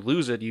 and then when you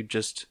lose it,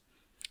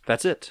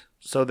 that's it.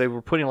 So they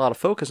were putting a lot of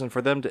focus in for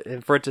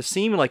it to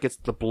seem like it's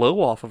the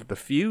blow off of the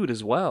feud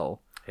as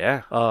well.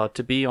 Yeah.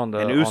 To be on the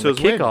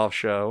Usos win. kickoff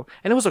show,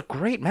 and it was a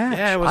great match.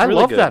 Yeah, it was I really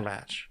loved good. that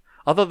match.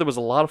 I thought there was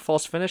a lot of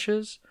false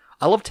finishes.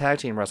 I love tag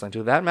team wrestling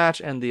too. That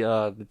match and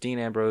the Dean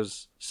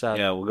Ambrose Seth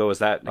Yeah, we'll go with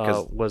that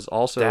because was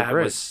also that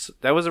great.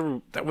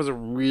 was a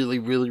really,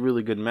 really,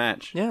 really good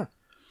match. Yeah,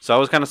 So I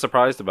was kind of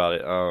surprised about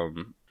it.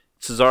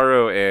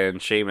 Cesaro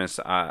and Sheamus,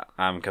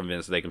 I'm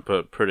convinced they can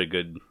put pretty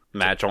good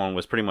match on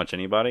was pretty much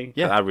anybody.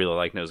 Yeah. I really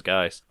like those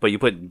guys. But you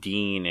put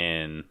Dean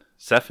and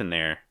Seth in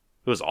there,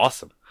 it was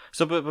awesome.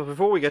 So, but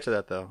before we get to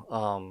that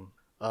though,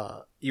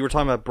 you were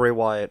talking about Bray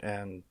Wyatt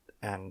and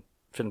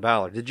Finn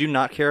Balor. Did you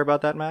not care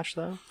about that match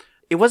though?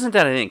 It wasn't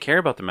that I didn't care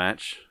about the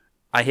match.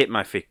 I hit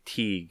my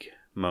fatigue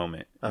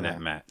moment in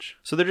that match.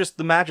 So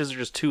the matches are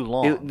just too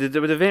long.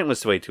 The event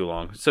was way too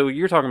long. So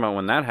you're talking about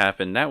when that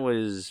happened, that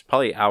was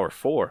probably hour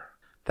 4.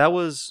 That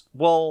was,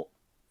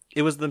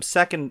 it was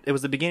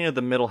the beginning of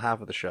the middle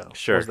half of the show.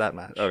 Sure. Was that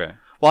match. Okay.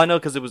 Well, I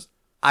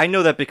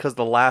know that because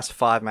the last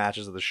 5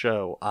 matches of the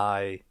show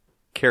I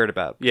cared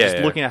about.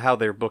 Looking at how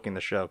they were booking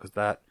the show,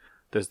 because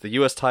there's the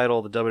U.S.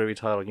 title, the WWE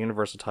title,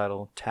 Universal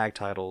title, tag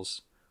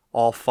titles,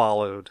 all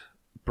followed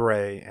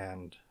Bray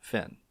and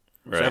Finn.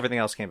 Right. So everything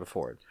else came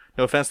before it.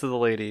 No offense to the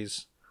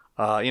ladies.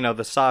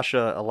 The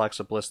Sasha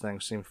Alexa Bliss thing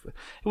seemed.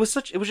 It was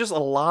just a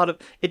lot of.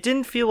 It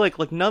didn't feel like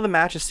none of the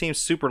matches seemed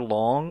super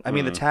long. I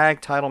mean, the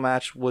tag title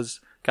match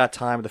got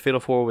time. The Fatal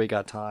 4-Way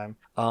got time.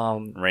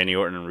 Randy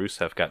Orton and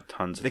Rusev got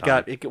tons of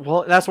time.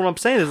 Well, that's what I'm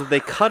saying is that they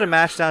cut a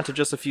match down to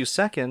just a few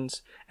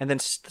seconds, and then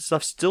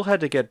stuff still had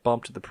to get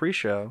bumped to the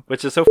pre-show.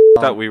 Which is so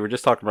up. We were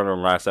just talking about in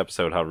the last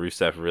episode how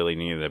Rusev really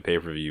needed a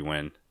pay-per-view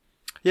win.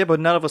 Yeah, but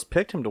none of us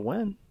picked him to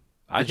win.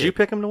 Did you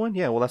pick him to win?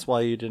 Yeah, well, that's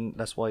why you didn't.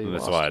 That's why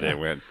That's lost. why I didn't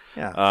win.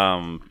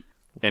 Yeah.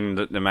 And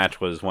the match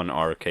was one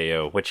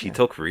RKO, which he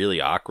took really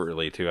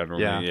awkwardly too. I don't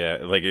know. Yeah,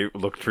 like it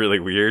looked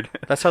really weird.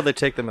 That's how they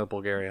take them in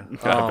Bulgaria.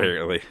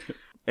 Apparently.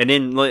 And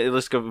then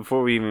let's go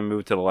before we even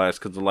move to the last,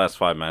 because the last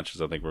 5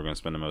 matches I think we're going to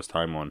spend the most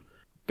time on.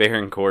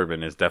 Baron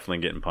Corbin is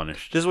definitely getting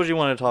punished. This is what you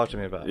wanted to talk to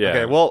me about. Yeah.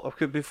 Okay. Well,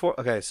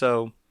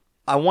 so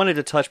I wanted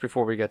to touch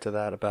before we get to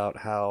that about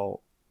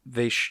how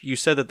you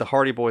said that the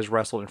Hardy Boys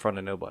wrestled in front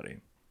of nobody.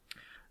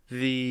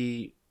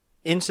 The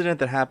incident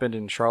that happened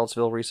in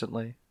Charlottesville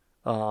recently,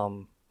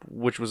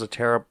 which was a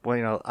terrible, I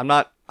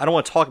don't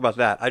want to talk about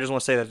that. I just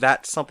want to say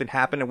that something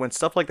happened. And when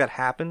stuff like that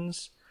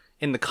happens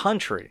in the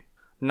country,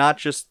 not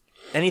just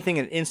anything,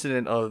 an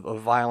incident of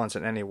violence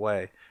in any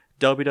way,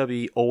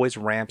 WWE always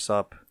ramps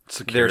up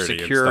their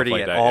security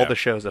at all the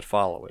shows that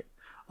follow it.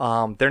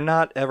 They're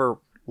not ever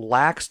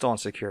laxed on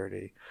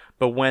security.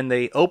 But when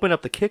they open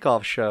up the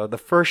kickoff show, the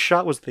first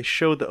shot was they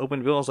showed the open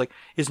building. I was like,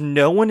 is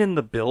no one in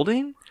the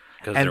building?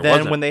 And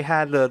then when they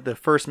had the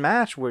first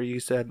match where you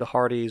said the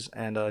Hardys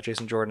and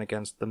Jason Jordan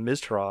against the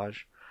Miztourage,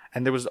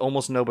 and there was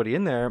almost nobody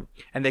in there,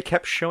 and they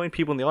kept showing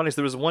people in the audience.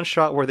 There was one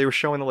shot where they were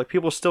showing them,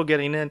 people still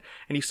getting in,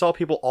 and you saw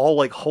people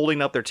all holding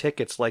up their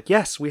tickets,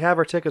 yes, we have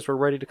our tickets, we're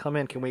ready to come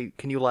in.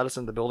 Can you let us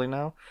in the building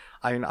now?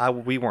 I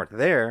mean, we weren't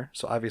there,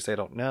 so obviously I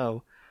don't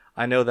know.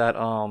 I know that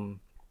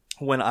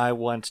when I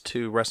went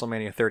to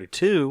WrestleMania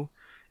 32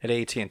 at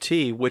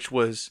AT&T, which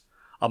was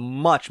a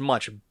much,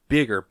 much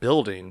bigger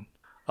building,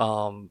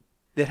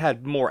 it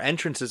had more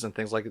entrances and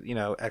things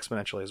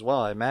exponentially as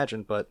well, I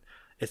imagine, but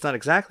it's not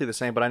exactly the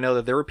same. But I know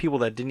that there were people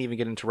that didn't even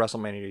get into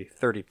WrestleMania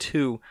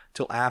 32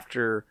 till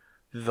after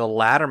the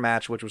ladder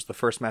match, which was the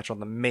first match on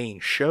the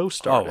main show,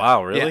 started. Oh,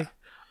 wow, really?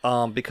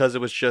 Yeah. Because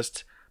it was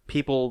just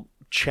people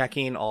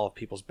checking all of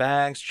people's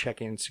bags,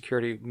 checking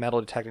security, metal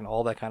detecting,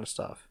 all that kind of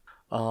stuff.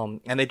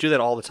 And they do that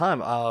all the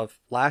time.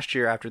 Last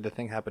year, after the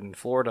thing happened in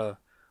Florida,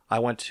 I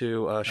went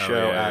to a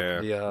show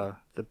at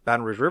the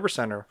Baton Rouge River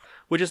Center,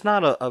 which is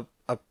not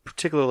a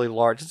particularly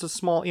large. It's a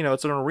small,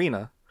 it's an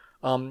arena,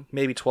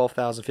 maybe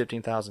 12,000,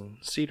 15,000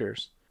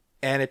 seaters.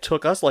 And it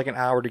took us an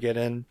hour to get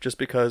in just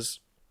because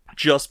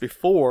just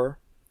before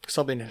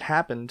something had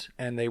happened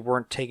and they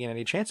weren't taking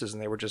any chances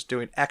and they were just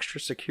doing extra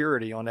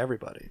security on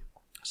everybody.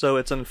 So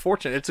it's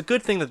unfortunate. It's a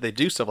good thing that they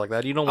do stuff like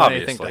that. You don't want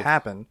anything to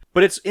happen.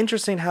 But it's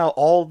interesting how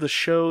all the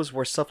shows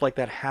where stuff like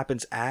that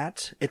happens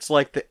it's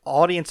like the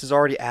audience is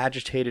already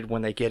agitated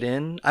when they get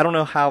in. I don't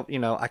know how,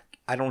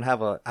 I don't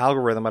have an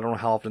algorithm. I don't know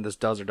how often this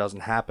does or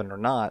doesn't happen or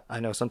not. I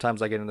know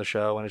sometimes I get in the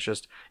show and it's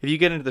just, if you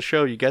get into the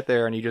show, you get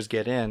there and you just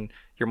get in,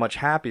 you're much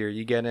happier.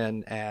 You get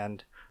in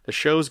and the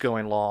show's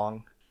going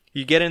long.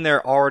 You get in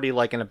there already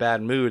in a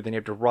bad mood, then you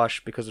have to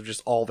rush because of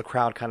just all the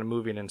crowd kind of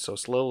moving in so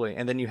slowly.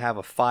 And then you have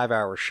a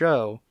 5-hour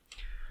show.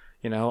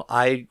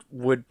 I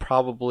would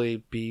probably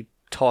be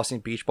tossing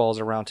beach balls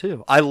around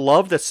too. I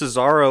love that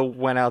Cesaro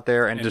went out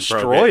there and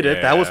destroyed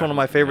it. That was one of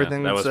my favorite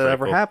things that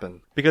ever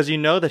happened. Because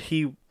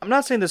that I'm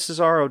not saying that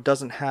Cesaro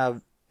doesn't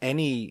have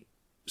any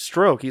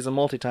stroke. He's a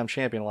multi-time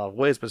champion in a lot of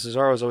ways, but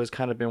Cesaro's always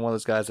kind of been one of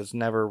those guys that's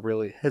never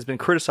really has been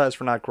criticized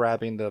for not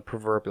grabbing the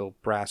proverbial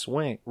brass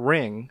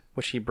ring,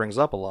 which he brings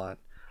up a lot.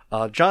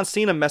 John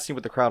Cena messing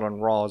with the crowd on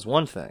Raw is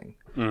one thing.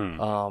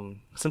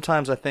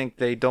 Sometimes I think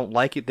they don't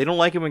like it. They don't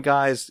like it when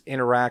guys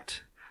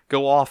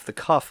go off the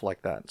cuff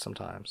like that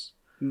sometimes.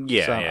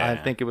 I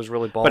think it was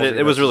really ballsy. But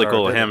it was really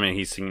cool of him, and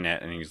he's seen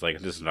that, and he's like,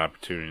 this is an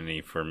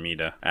opportunity for me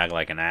to act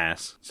like an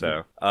ass.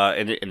 So,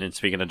 and then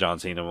speaking of John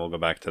Cena, we'll go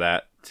back to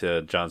that,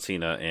 to John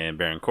Cena and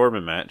Baron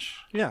Corbin match.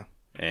 Yeah.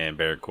 And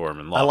Baron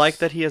Corbin lost. I like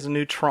that he has a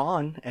new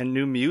Tron and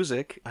new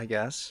music, I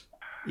guess.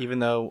 Even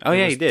though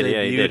he did.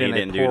 Yeah, he did.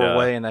 In a poor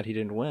way and that he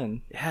didn't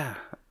win. Yeah.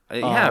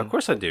 Yeah, of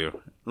course I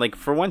do.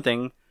 For one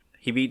thing,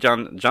 he beat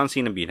John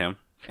Cena beat him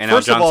And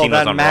First now of John all, Cena's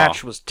that on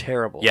match Raw. was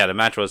terrible. Yeah, the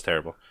match was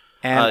terrible.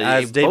 And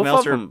as Dave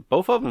Meltzer...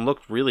 both of them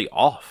looked really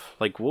off.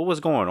 Like, what was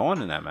going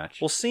on in that match?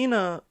 Well,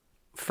 Cena,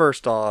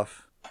 first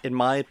off, in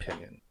my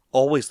opinion,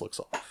 always looks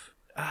off.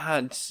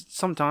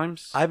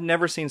 Sometimes. I've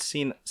never seen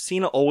Cena.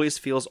 Cena always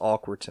feels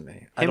awkward to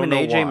me. I don't and know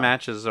AJ why.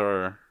 matches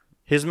are...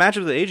 His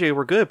matches with AJ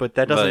were good, but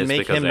that doesn't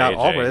make him not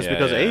awkward. It's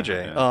because of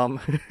AJ.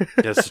 Yeah.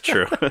 That's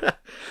true.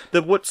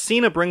 What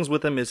Cena brings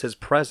with him is his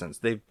presence.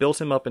 They've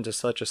built him up into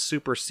such a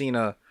super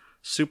Cena,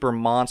 super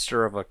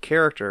monster of a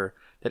character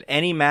that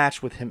any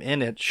match with him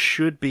in it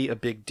should be a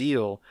big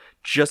deal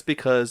just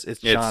because it's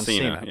John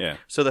Cena. Yeah.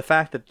 So the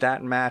fact that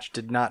that match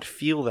did not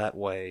feel that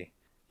way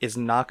is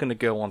not going to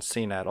go on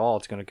Cena at all.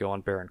 It's going to go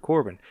on Baron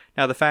Corbin.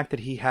 Now, the fact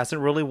that he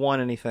hasn't really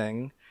won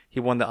anything, he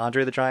won the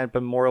Andre the Giant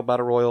Memorial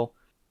Battle Royal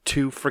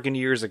 2 friggin'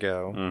 years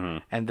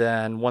ago, and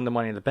then won the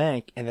Money in the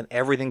Bank, and then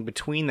everything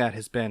between that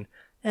has been,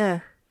 Yeah.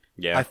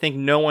 I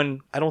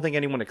don't think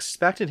anyone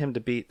expected him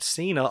to beat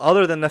Cena,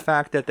 other than the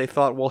fact that they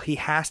thought, well, he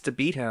has to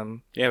beat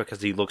him. Yeah,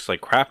 because he looks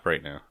like crap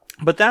right now.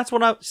 But that's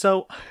what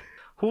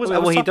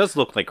he does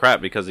look like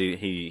crap because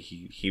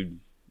he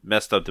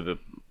messed up the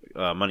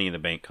Money in the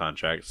Bank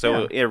contract.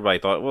 So everybody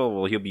thought,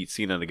 well, he'll beat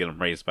Cena to get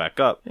him raised back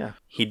up. Yeah.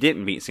 He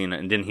didn't beat Cena,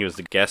 and then he was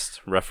the guest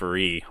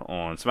referee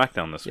on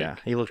SmackDown this week. Yeah,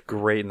 he looked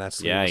great in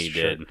that. Yeah, he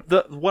did.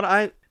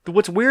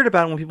 What's weird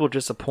about it when people are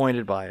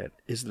disappointed by it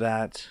is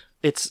that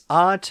it's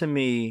odd to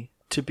me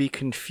to be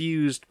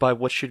confused by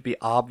what should be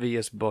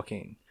obvious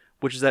booking,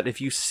 which is that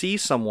if you see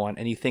someone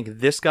and you think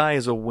this guy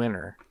is a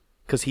winner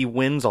because he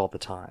wins all the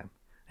time,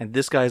 and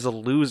this guy is a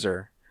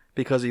loser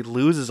because he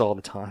loses all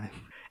the time,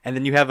 and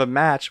then you have a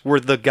match where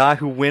the guy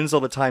who wins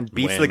all the time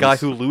beats the guy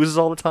who loses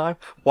all the time,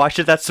 why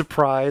should that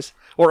surprise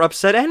or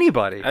upset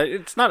anybody?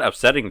 It's not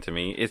upsetting to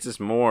me. It's just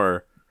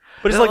more...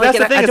 But it's that's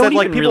the thing, is that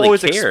people really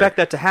always expect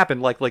that to happen.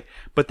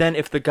 But then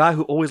if the guy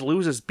who always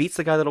loses beats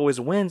the guy that always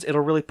wins,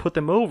 it'll really put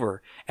them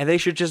over. And they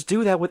should just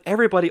do that with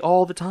everybody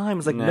all the time.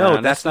 It's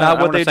no, that's not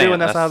what they do, and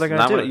that's not how they're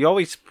going to do it. You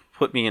always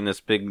put me in this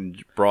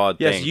big, broad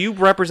thing. Yes, you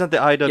represent the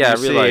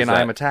IWC, and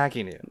I'm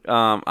attacking you.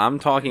 I'm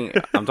talking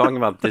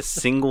about this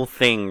single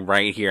thing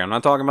right here. I'm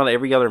not talking about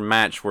every other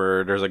match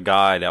where there's a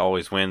guy that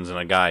always wins and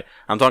a guy.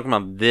 I'm talking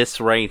about this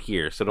right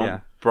here. So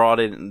don't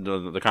broaden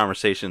the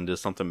conversation to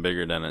something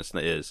bigger than it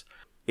is.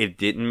 It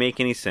didn't make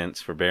any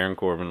sense for Baron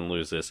Corbin to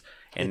lose this,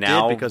 and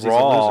now because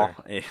Raw.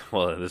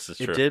 Well, this is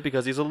true. It did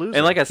because he's a loser,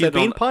 and like I said,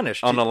 he's being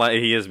punished.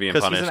 He is being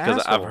punished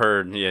because I've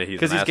heard. Yeah,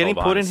 because he's getting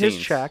put in his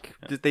check.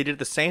 Yeah. They did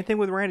the same thing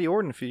with Randy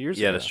Orton a few years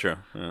ago. Yeah, that's true.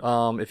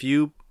 Yeah. If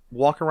you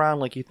walk around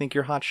like you think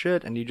you're hot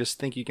shit and you just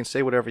think you can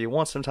say whatever you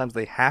want, sometimes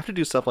they have to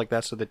do stuff like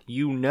that so that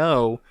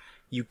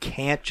you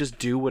can't just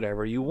do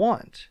whatever you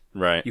want.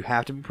 Right. You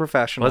have to be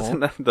professional. Wasn't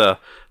that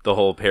the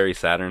whole Perry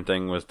Saturn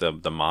thing was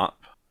the mop?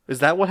 Is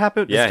that what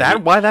happened? Yeah, is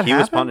that why that happened? He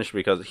was punished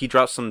because he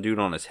dropped some dude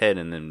on his head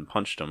and then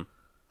punched him.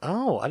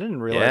 Oh, I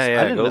didn't realize.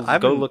 Yeah.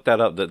 Go look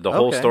that up. The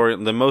whole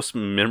story, the most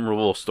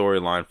memorable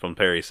storyline from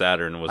Perry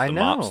Saturn was the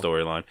mop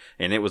storyline,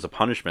 and it was a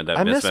punishment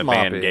that Vince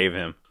McMahon gave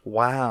him.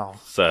 Wow.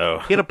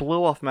 So he had a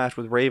blow-off match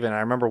with Raven.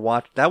 I remember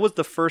that was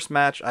the first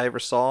match I ever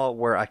saw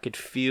where I could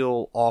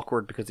feel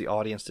awkward because the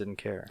audience didn't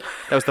care.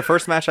 That was the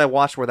first match I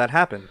watched where that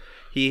happened.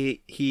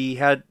 He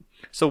had.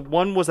 So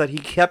one was that he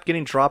kept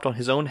getting dropped on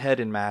his own head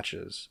in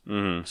matches.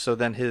 Mm-hmm.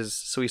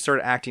 So he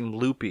started acting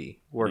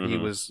loopy, where he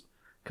was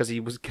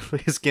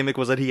his gimmick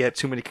was that he had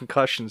too many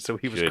concussions, so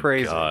he was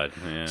crazy. God,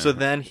 yeah. So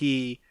then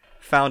he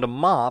found a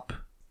mop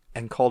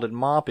and called it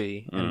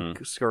Moppy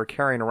and started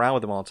carrying around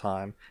with him all the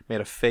time.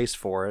 Made a face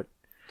for it,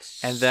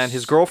 and then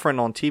his girlfriend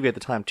on TV at the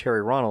time,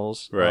 Terry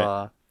Runnels,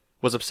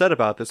 was upset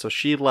about this, so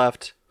she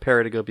left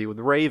Perry to go be with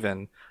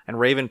Raven, and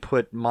Raven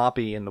put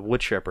Moppy in the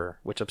wood chipper,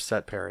 which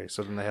upset Perry.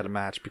 So then they had a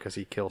match because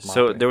he killed Moppy.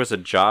 So there was a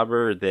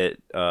jobber that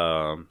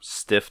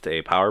stiffed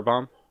a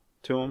powerbomb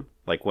to him,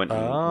 like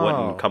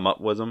wouldn't come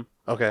up with him.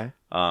 Okay.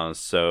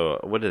 So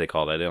what do they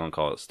call that? They don't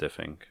call it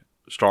stiffing.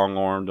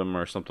 Strong-armed him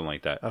or something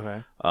like that.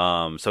 Okay.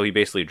 So he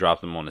basically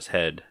dropped him on his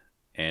head,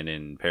 and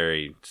then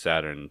Perry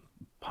Saturn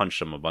punched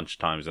him a bunch of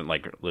times, and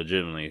like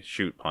legitimately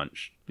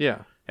punched. Yeah.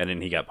 And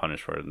then he got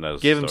punished for it. And that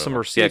was Give him some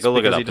receipts go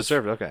look because it up. he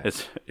deserved it. Okay.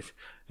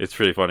 It's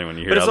pretty funny when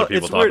you hear other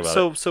people talk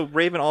about it. So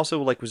Raven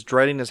also was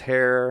dreading his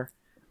hair.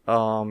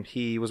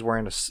 He was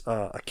wearing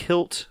a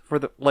kilt for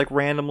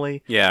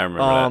randomly. Yeah, I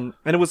remember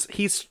that. And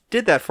he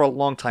did that for a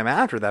long time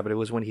after that, but it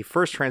was when he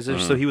first transitioned.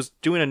 Mm-hmm. So he was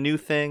doing a new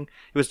thing.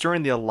 It was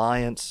during the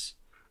Alliance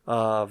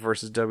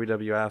versus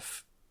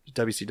WWF,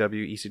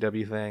 WCW,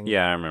 ECW thing.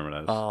 Yeah, I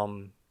remember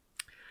that.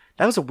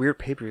 That was a weird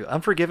pay-per-view.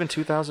 Unforgiven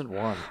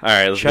 2001. All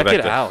right, let's check go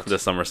back it out. The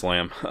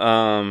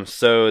SummerSlam.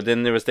 So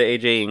then there was the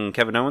AJ and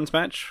Kevin Owens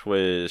match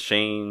with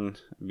Shane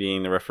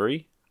being the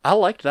referee. I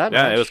liked that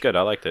match. Yeah, it was good.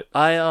 I liked it.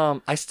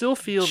 I still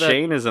feel that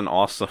Shane is an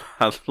awesome.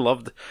 I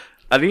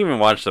didn't even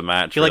watch the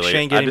match. You really. like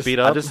Shane getting beat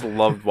up? I just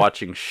loved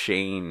watching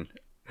Shane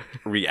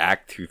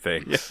react to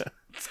things. Yeah.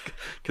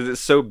 Because it's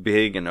so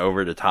big and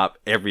over the top,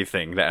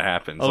 everything that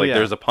happens.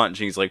 There's a punch,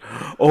 and he's like,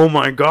 "Oh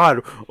my god,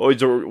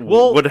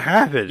 what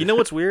happened?" You know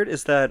what's weird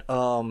is that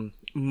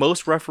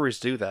most referees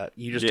do that.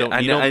 You just don't. I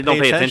You don't don't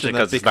pay attention attention to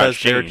that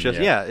because they're Shane, just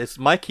yeah. It's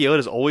Mike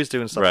Chioda's always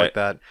doing stuff Right. like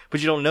that, but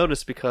you don't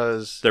notice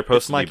because They're supposed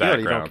it's to be Mike Chioda. You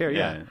don't background, care.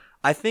 yeah.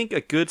 I think a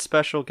good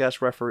special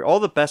guest referee, all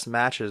the best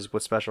matches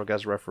with special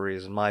guest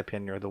referees, in my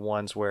opinion, are the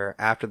ones where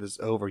after this is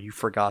over, you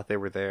forgot they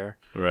were there.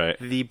 Right.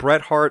 The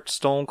Bret Hart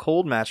Stone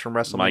Cold match from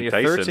WrestleMania Mike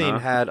Tyson, 13 huh?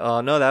 had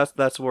no,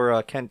 that's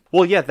where Ken.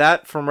 Well, yeah,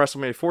 that from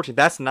WrestleMania 14.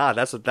 That's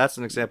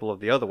an example of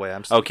the other way.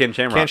 Ken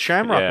Shamrock. Ken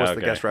Shamrock Yeah, was the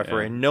okay, guest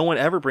referee, yeah. and no one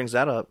ever brings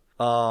that up.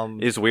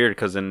 It's weird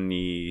because in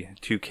the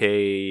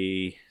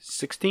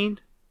 2K16,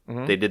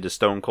 they did the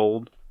Stone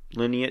Cold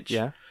lineage.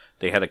 Yeah.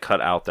 They had to cut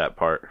out that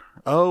part.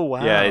 Oh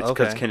wow. Yeah, it's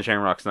because okay. Ken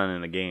Shamrock's not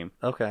in the game.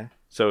 Okay.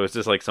 So it's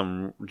just like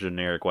some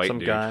generic white Some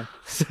dude. guy.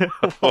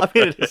 Well, I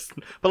mean, it is,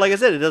 but like I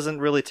said, it doesn't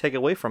really take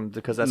away from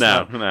because that's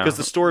No. because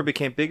the story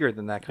became bigger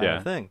than that kind Yeah.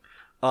 of thing.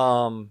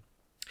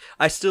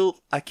 I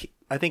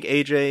think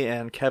AJ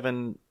and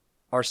Kevin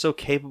are so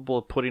capable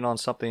of putting on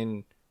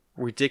something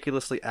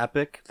ridiculously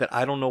epic that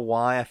I don't know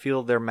why I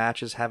feel their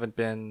matches haven't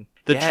been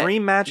the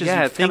dream matches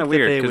Yeah, you it's think kind that of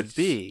weird. they 'cause would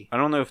be. I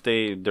don't know if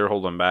they're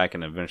holding back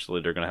and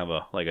eventually they're gonna have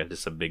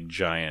just a big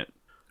giant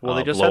Well,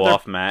 they just blow had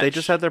off their, match. They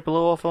just had their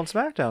blow off on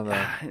SmackDown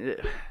though.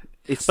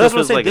 It's But that's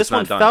what I'm saying. This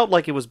one felt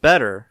like it was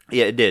better.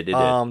 Yeah, it did. It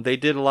did. They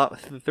did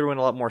threw in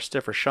a lot more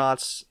stiffer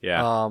shots.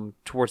 Yeah.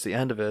 Towards the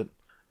end of it,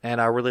 and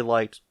I really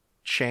liked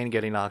Shane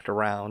getting knocked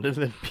around and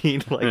then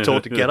being like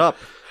told to get up.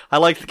 I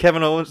liked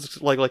Kevin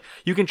Owens like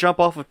you can jump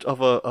off of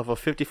a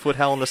 50-foot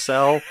Hell in a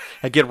Cell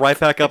and get right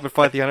back up and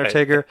fight the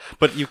Undertaker,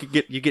 but you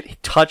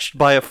get touched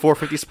by a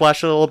 450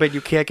 splash a little bit.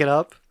 You can't get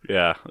up.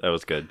 Yeah, that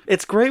was good.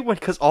 It's great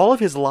because all of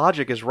his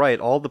logic is right.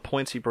 All the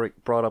points he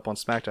brought up on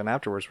SmackDown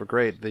afterwards were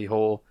great. The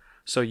whole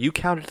so you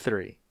counted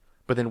 3,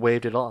 but then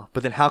waved it off.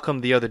 But then how come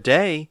the other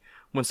day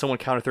when someone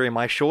counted 3 and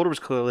my shoulder was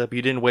clearly up,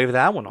 you didn't wave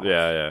that one off?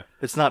 Yeah.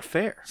 It's not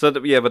fair. So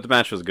but the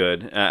match was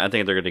good. I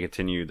think they're going to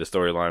continue the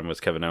storyline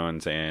with Kevin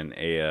Owens and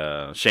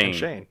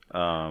Shane.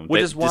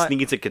 Which is why just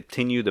needs to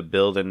continue to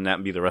build and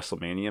that be the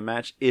WrestleMania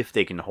match if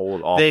they can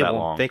hold off they that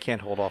won't. long. They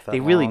can't hold off that. They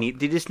really long. need.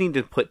 They just need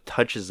to put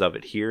touches of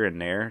it here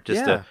and there,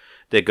 just Yeah.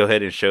 to go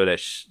ahead and show that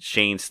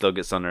Shane still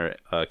gets under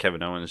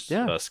Kevin Owens'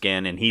 Yeah.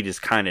 skin, and he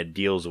just kind of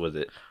deals with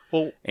it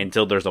Well,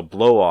 until there's a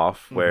blow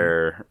off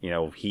where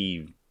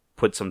he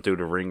puts him through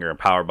the ringer and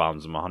power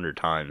bombs him 100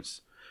 times,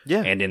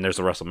 yeah. and then there's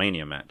a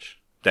WrestleMania match.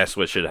 That's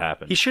what should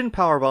happen. He shouldn't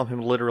powerbomb him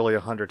literally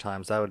 100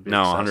 times. That would be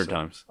No, excessive. 100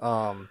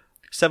 times.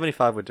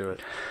 75 would do it.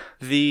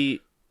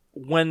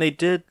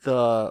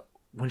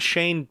 When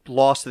Shane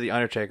lost to the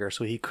Undertaker,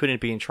 so he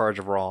couldn't be in charge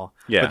of Raw,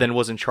 Yeah. but then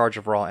was in charge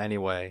of Raw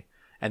anyway,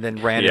 and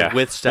then ran Yeah. it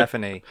with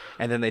Stephanie,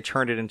 and then they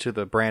turned it into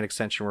the brand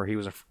extension where he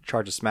was in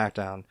charge of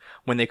SmackDown,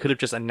 when they could have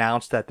just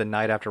announced that the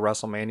night after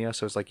WrestleMania.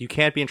 So it's like, you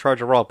can't be in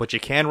charge of Raw, but you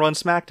can run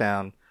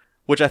SmackDown,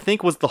 which I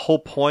think was the whole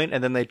point,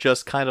 and then they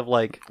just kind of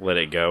like Let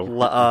it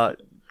go.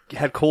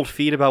 had cold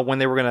feet about when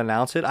they were going to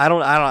announce it. I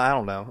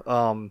don't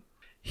know.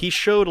 He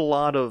showed a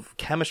lot of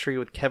chemistry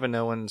with Kevin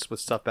Owens with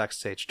stuff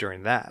backstage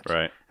during that.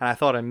 Right. And I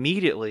thought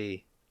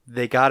immediately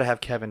they got to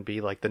have Kevin be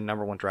like the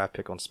number 1 draft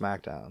pick on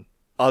SmackDown,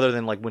 other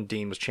than like when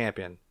Dean was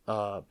champion,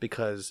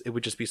 because it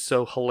would just be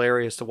so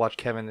hilarious to watch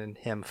Kevin and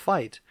him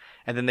fight.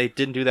 And then they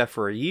didn't do that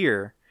for a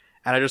year.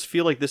 And I just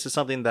feel like this is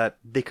something that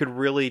they could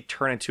really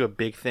turn into a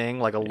big thing,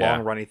 like a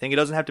long running thing. It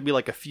doesn't have to be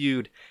like a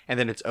feud and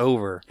then it's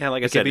over. Yeah,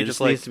 like I It could said, be it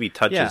just needs to be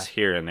touches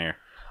here and there.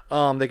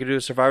 They could do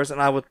Survivors,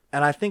 and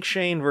I think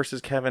Shane versus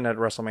Kevin at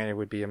WrestleMania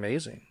would be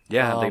amazing.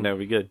 Yeah, I think that would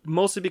be good.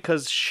 Mostly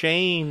because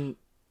Shane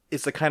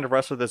is the kind of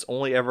wrestler that's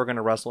only ever going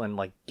to wrestle in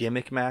like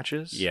gimmick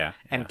matches. Yeah,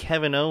 and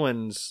Kevin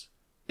Owens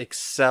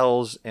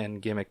excels in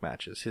gimmick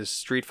matches. His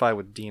street fight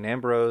with Dean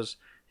Ambrose,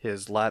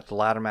 the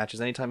ladder matches.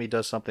 Anytime he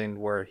does something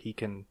where he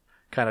can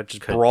kind of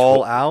just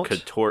brawl out,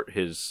 contort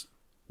his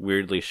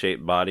weirdly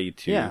shaped body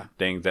to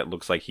things that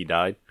looks like he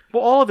died.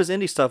 Well, all of his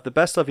indie stuff, the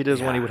best stuff he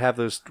does when he would have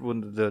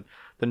the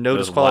no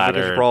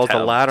disqualification brawls, the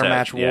ladder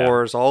match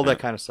wars, all that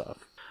kind of stuff.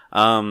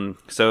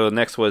 So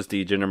next was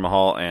the Jinder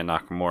Mahal and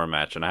Nakamura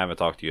match, and I haven't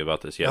talked to you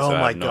about this yet. Oh so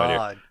I my have no God.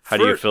 idea. How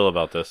do you feel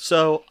about this?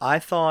 So I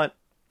thought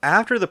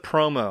after the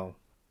promo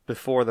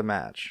before the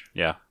match,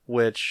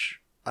 which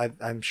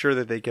I'm sure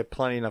that they get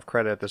plenty enough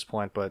credit at this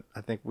point, but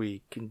I think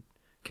we can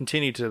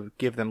continue to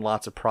give them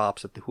lots of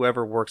props. That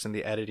whoever works in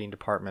the editing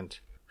department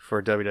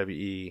for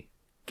WWE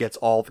gets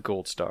all the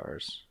gold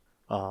stars.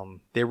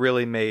 They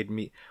really made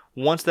me.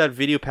 Once that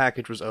video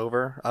package was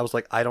over, I was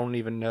like, I don't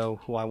even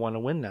know who I want to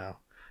win now,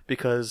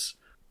 because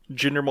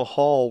Jinder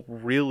Mahal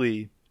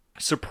really,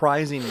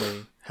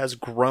 surprisingly, has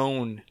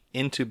grown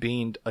into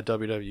being a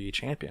WWE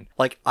champion.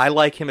 Like, I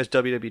like him as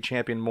WWE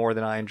champion more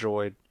than I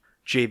enjoyed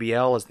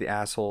JBL as the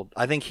asshole.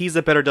 I think he's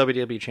a better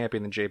WWE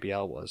champion than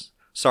JBL was.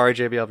 Sorry,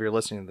 JBL, if you're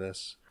listening to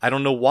this. I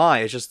don't know why.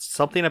 It's just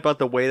something about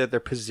the way that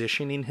they're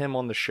positioning him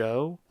on the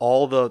show.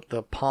 All the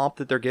pomp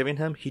that they're giving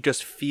him. He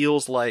just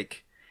feels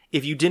like,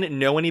 if you didn't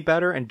know any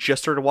better and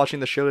just started watching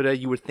the show today,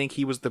 you would think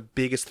he was the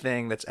biggest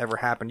thing that's ever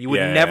happened. You would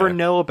never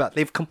know about.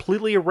 They've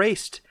completely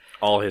erased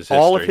all his history.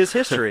 all of his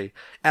history.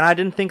 And I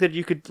didn't think that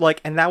you could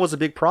and that was a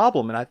big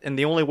problem. And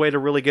the only way to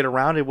really get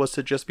around it was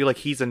to just be like,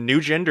 he's a new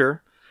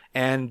gender,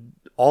 and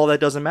all that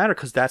doesn't matter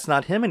because that's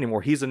not him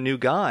anymore. He's a new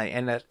guy,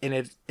 and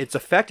it's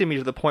affected me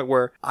to the point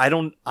where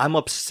I'm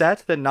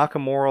upset that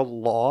Nakamura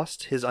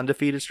lost. His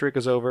undefeated streak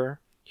is over.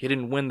 He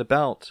didn't win the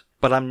belt,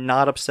 but I'm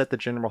not upset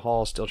that Jinder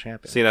Mahal is still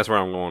champion. See, that's where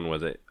I'm going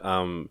with it.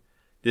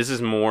 This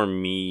is more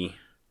me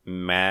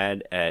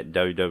mad at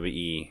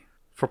WWE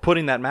for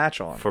putting that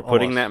match on.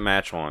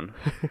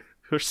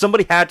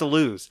 Somebody had to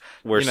lose.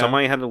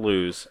 Somebody had to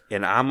lose,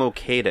 and I'm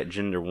okay that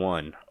Jinder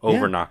won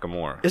over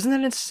Nakamura. Isn't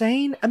that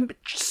insane?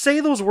 Say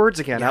those words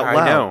again out loud.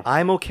 I know.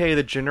 I'm okay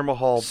that Jinder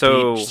Mahal beat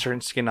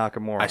Shinsuke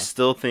Nakamura. I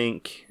still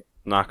think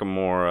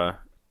Nakamura,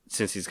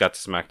 since he's got to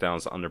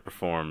SmackDown's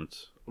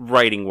underperformed,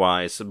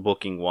 writing-wise,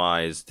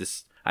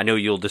 booking-wise. I know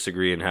you'll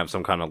disagree and have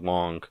some kind of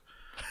long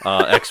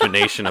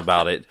explanation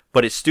about it,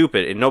 but it's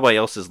stupid, and nobody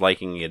else is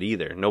liking it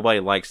either.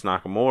 Nobody likes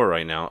Nakamura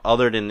right now,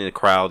 other than the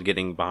crowd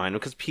getting behind him,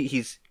 because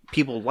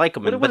people like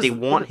him, but they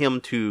want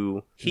him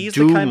to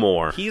do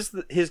more.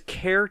 His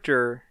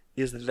character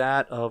is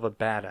that of a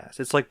badass.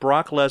 It's like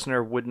Brock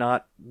Lesnar would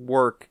not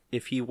work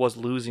if he was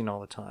losing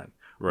all the time,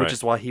 right. Which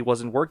is why he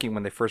wasn't working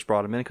when they first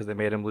brought him in, because they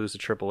made him lose to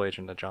Triple H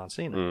and to John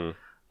Cena.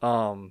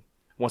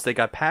 Once they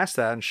got past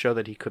that and showed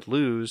that he could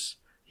lose,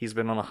 he's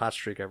been on a hot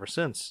streak ever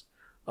since.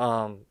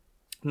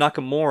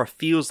 Nakamura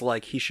feels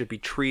like he should be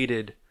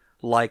treated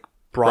like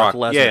Brock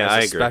Lesnar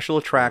as a special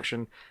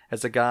attraction,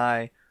 as a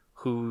guy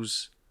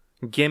whose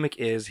gimmick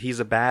is he's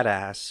a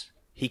badass,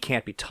 he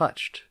can't be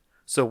touched.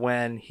 So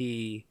when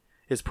he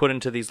is put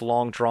into these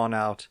long drawn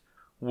out,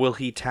 will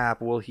he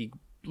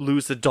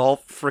lose the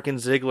Dolph frickin'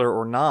 Ziggler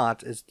or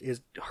not,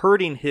 is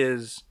hurting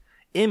his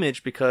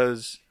image,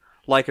 because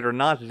like it or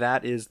not,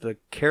 that is the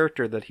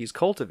character that he's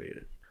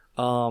cultivated.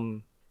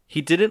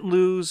 He didn't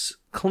lose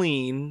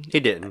clean. He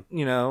didn't.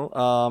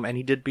 And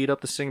he did beat up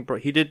the Singh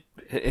brothers. He did.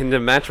 And the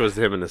match was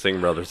him and the Singh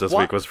brothers this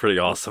week was pretty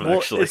awesome,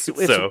 actually.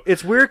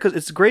 It's weird because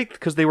it's great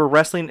because they were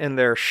wrestling in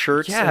their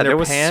shirts and their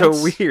pants.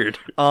 Was so weird.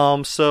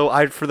 So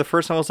I, for the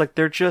first time, I was like,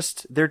 they're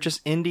just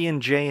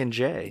Indian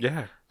J&J.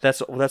 Yeah.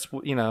 That's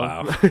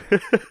Wow.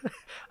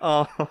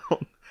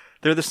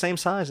 They're the same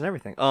size and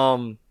everything.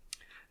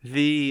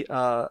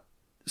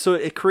 So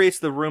it creates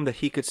the room that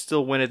he could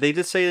still win it. They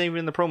did say even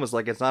in the promos,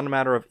 like, it's not a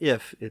matter of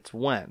if, it's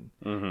when.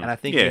 Mm-hmm. And I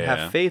think you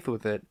have faith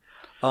with it.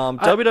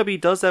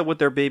 WWE does that with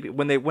their baby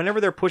whenever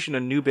they're pushing a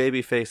new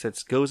baby face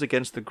that goes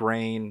against the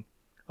grain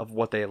of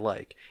what they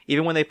like.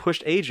 Even when they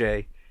pushed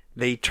AJ,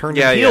 they turned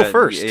him heel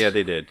first. Yeah,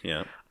 they did.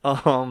 Yeah.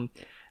 And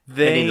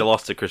he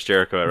lost to Chris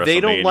Jericho at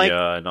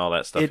WrestleMania and all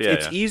that stuff.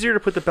 It's easier to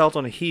put the belt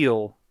on a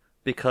heel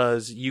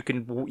because you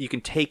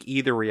can take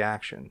either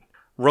reaction.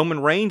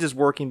 Roman Reigns is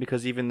working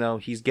because even though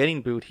he's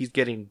getting booed, he's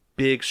getting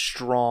big,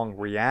 strong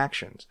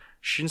reactions.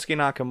 Shinsuke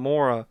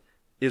Nakamura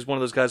is one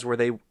of those guys where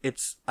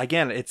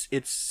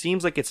it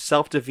seems like it's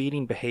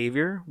self-defeating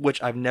behavior,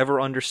 which I've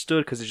never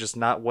understood because it's just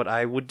not what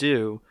I would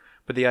do.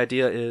 But the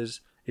idea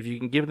is, if you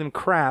can give them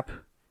crap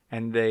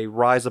and they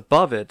rise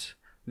above it,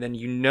 then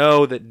you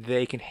know that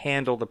they can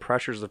handle the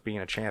pressures of being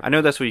a champion. I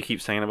know that's what you keep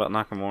saying about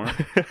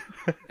Nakamura.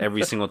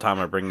 Every single time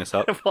I bring this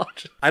up.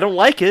 I don't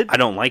like it. I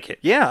don't like it.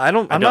 Yeah, I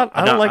don't like it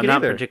either. I'm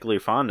not particularly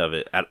fond of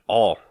it at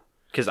all.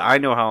 Because I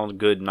know how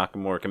good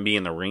Nakamura can be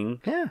in the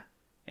ring. Yeah.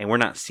 And we're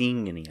not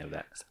seeing any of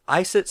that.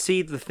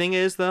 The thing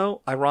is,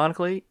 though,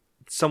 ironically,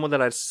 someone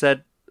that I've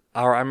said,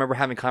 or I remember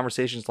having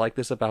conversations like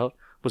this about,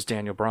 was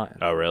Daniel Bryan.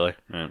 Oh, really?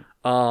 Yeah.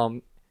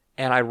 And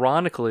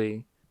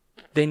ironically,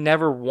 they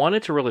never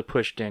wanted to really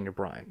push Daniel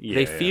Bryan.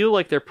 They feel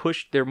like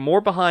they're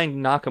more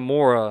behind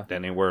Nakamura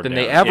than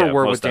they ever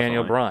were with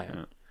Daniel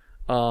Bryan.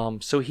 Yeah.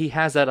 So he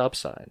has that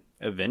upside.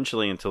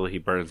 Eventually, until he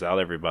burns out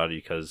everybody,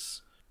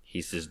 because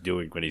he's just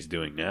doing what he's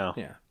doing now.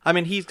 Yeah. I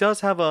mean, he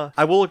does have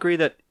I will agree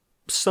that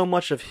so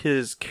much of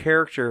his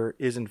character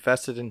is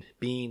invested in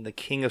being the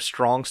king of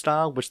strong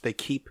style, which they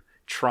keep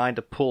trying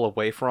to pull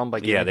away from by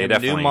giving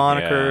him new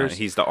monikers. Yeah,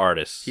 he's the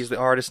artist. He's the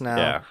artist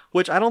now,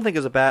 which I don't think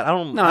is a bad. I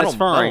don't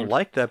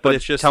like that, but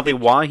it's just tell me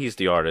why he's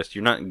the artist.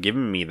 You're not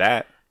giving me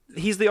that.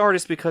 He's the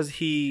artist because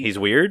he's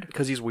weird.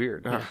 Because he's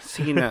weird.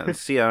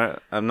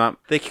 I'm not.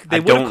 They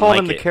would have called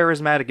him the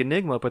charismatic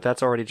enigma, but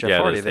that's already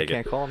Jeff Hardy. They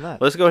can't call him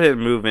that. Let's go ahead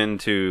and move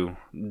into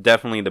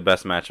definitely the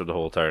best match of the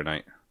whole entire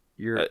night.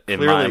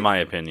 In my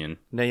opinion,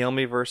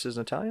 Naomi versus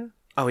Natalya.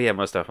 Oh yeah,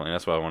 most definitely.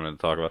 That's what I wanted to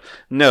talk about.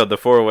 No, the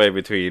 4-way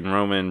between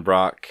Roman,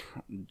 Brock,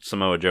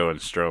 Samoa Joe, and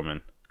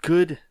Strowman.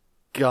 Good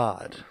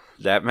God,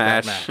 that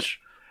match.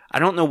 I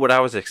don't know what I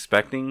was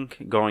expecting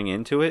going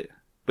into it,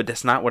 but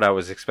that's not what I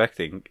was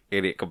expecting,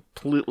 and it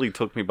completely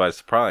took me by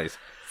surprise.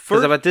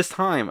 Because at this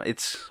time,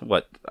 it's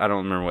what I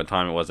don't remember what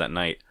time it was that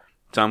night.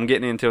 So I'm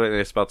getting into it, and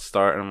it's about to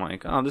start, and I'm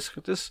like, oh,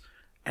 this,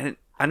 and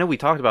I know we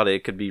talked about it.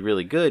 It could be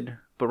really good.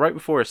 But right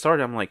before it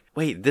started, I'm like,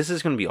 wait, this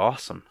is going to be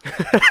awesome.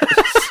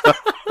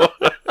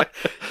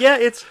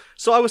 Yeah,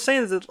 so I was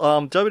saying that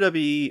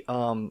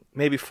WWE,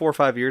 maybe 4 or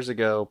 5 years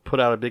ago, put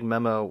out a big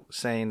memo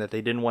saying that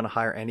they didn't want to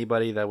hire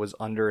anybody that was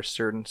under a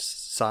certain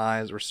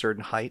size or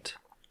certain height.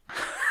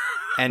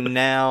 and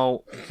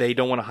now they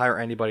don't want to hire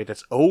anybody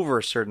that's over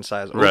a certain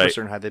size, over a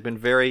certain height. They've been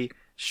very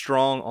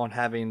strong on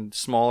having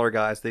smaller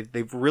guys.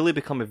 They've really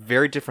become a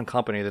very different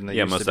company than they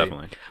used to be. most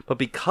definitely. But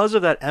because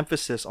of that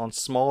emphasis on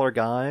smaller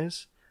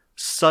guys,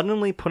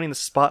 suddenly putting the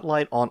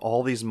spotlight on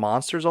all these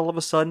monsters all of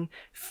a sudden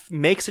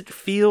makes it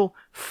feel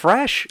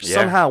fresh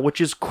somehow, which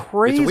is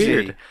crazy. It's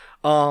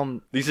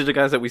weird. These are the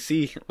guys that we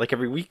see like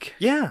every week.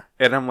 Yeah.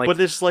 And I'm like, but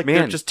it's like man,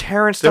 they're just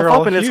tearing stuff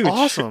up and huge. it's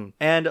awesome.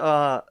 And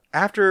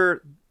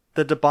after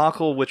the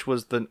debacle, which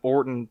was the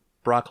Orton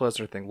Brock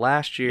Lesnar thing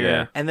last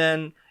year, and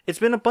then it's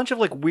been a bunch of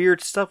like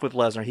weird stuff with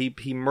Lesnar.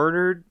 He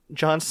murdered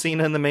John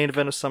Cena in the main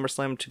event of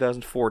SummerSlam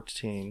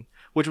 2014,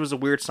 which was a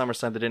weird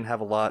SummerSlam that didn't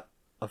have a lot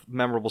of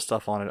memorable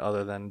stuff on it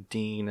other than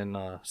Dean and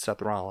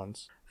Seth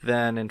Rollins.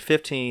 Then in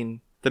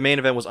 15, the main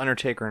event was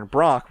Undertaker and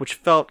Brock, which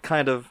felt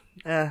kind of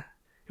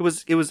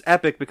It was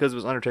epic because it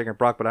was Undertaker and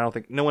Brock, but I don't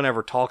think no one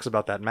ever talks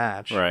about that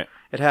match. Right.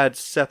 It had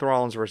Seth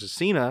Rollins versus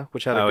Cena,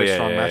 which had a good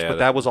strong match, but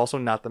that was also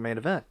not the main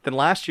event. Then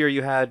last year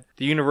you had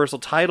the Universal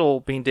title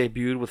being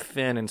debuted with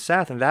Finn and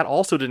Seth, and that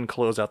also didn't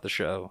close out the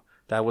show.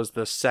 That was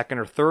the second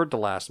or third to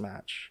last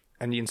match.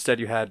 And instead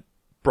you had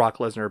Brock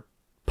Lesnar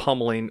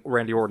pummeling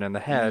Randy Orton in the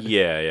head.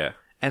 Yeah.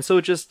 And so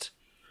it just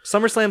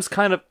SummerSlam's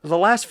kind of the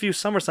last few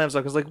SummerSlams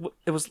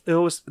it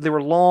was they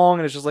were long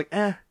and it's just like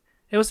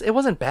it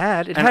wasn't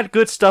bad. It had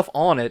good stuff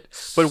on it,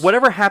 but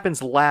whatever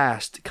happens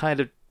last kind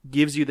of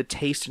gives you the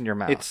taste in your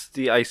mouth. It's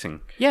the icing.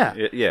 Yeah.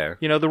 Yeah.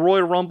 You know, the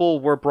Royal Rumble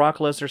where Brock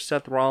Lesnar,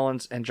 Seth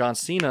Rollins, and John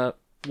Cena,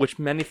 which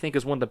many think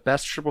is one of the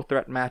best triple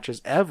threat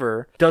matches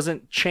ever,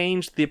 doesn't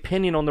change the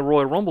opinion on the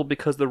Royal Rumble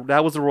because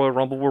that was the Royal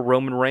Rumble where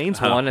Roman Reigns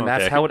won, and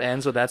that's how it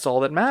ends, so that's all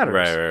that matters.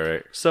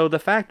 Right. So the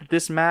fact that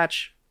this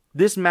match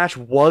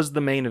was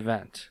the main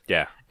event.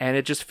 Yeah. And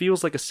it just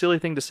feels like a silly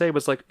thing to say, but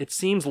it's like, it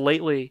seems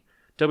lately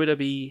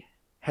WWE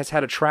has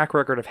had a track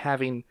record of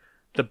having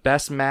the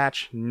best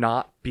match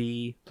not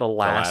be the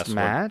last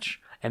match.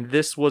 And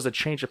this was a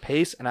change of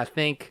pace, and I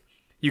think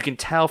you can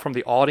tell from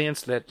the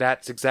audience that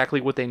that's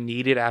exactly what they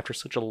needed after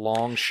such a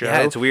long show.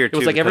 Yeah, it's weird, It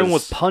was too, like everyone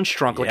because- was punch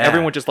drunk. Like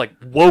everyone just like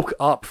woke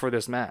up for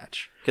this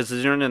match. Because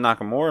during the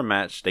Nakamura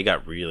match, they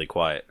got really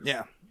quiet.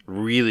 Yeah.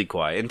 Really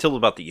quiet. Until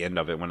about the end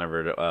of it,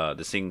 whenever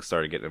the singing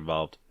started getting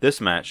involved. This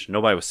match,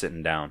 nobody was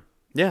sitting down.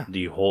 Yeah.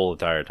 The whole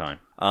entire time.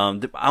 I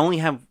only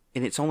have...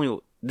 And it's only...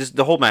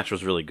 The whole match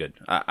was really good.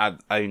 I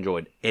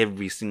enjoyed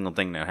every single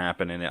thing that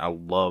happened in it. I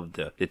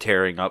loved the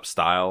tearing up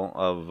style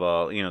of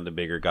the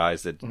bigger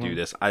guys that do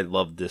this. I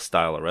love this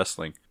style of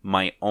wrestling.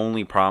 My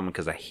only problem,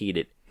 because I hate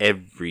it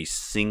every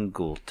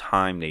single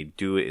time they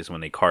do it, is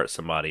when they cart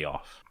somebody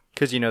off.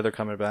 Because you know they're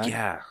coming back.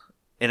 Yeah.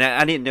 And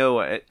I didn't know,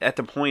 at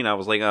the point I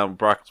was like,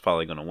 Brock's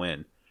probably going to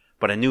win.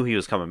 But I knew he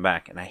was coming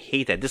back, and I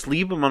hate that. Just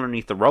leave him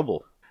underneath the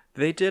rubble.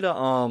 They did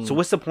a So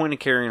what's the point of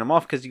carrying him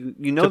off? Because you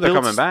know they're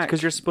coming back.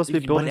 Because you're supposed to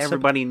be building. But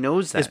everybody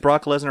knows that. Is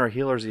Brock Lesnar a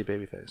heel or is he a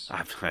babyface?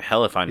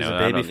 Hell if I know.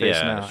 He's a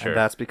babyface now, sure. and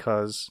that's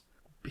because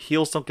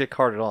heels don't get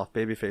carted off.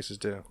 Babyfaces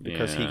do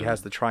because he Yeah.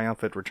 has the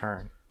triumphant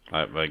return.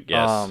 I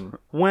guess.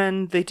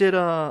 When they did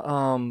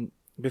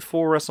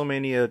before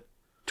WrestleMania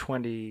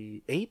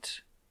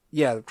 28,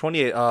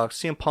 28.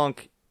 CM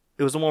Punk.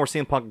 It was the one where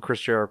CM Punk and Chris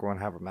Jericho were going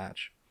to have a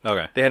match.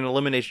 Okay. They had an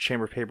Elimination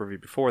Chamber pay-per-view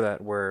before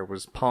that where it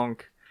was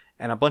Punk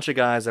and a bunch of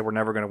guys that were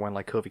never going to win,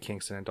 like Kofi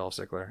Kingston and Dolph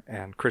Ziggler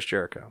and Chris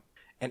Jericho.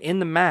 And in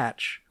the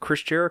match,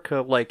 Chris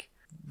Jericho, like,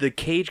 the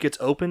cage gets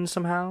opened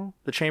somehow,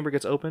 the chamber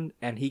gets opened,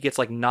 and he gets,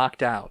 like,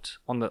 knocked out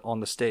on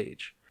the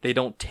stage. They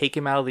don't take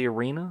him out of the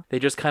arena. They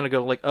just kind of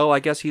go, like, oh, I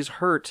guess he's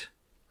hurt.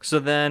 So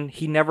then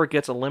he never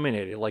gets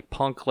eliminated. Like,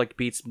 Punk, like,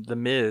 beats The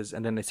Miz,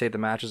 and then they say the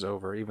match is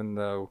over, even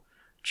though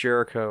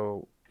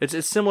Jericho...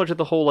 It's similar to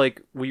the whole,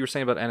 like, what you were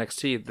saying about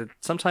NXT, that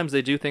sometimes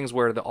they do things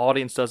where the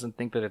audience doesn't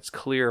think that it's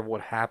clear of what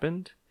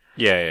happened.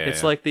 Yeah.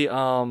 It's like the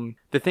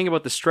thing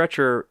about the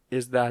stretcher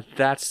is that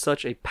that's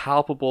such a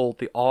palpable,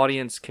 the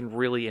audience can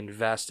really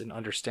invest in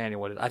understanding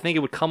what it is. I think it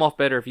would come off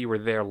better if you were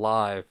there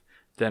live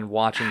than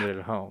watching it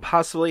at home.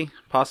 Possibly.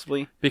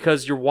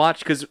 Because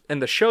because in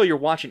the show you're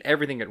watching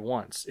everything at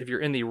once. If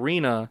you're in the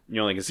arena,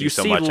 You only can see you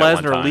so see much at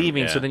one Lesnar time.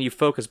 leaving, Yeah. so then you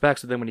focus back.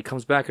 So then when he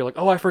comes back, you're like,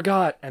 oh, I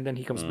forgot, and then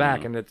he comes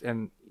back,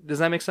 and does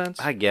that make sense?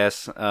 I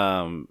guess.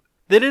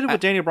 They did it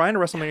with Daniel Bryan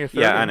at WrestleMania 30.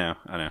 Yeah, I know.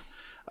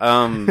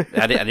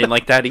 I didn't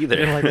like that either.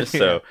 You didn't like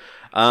that,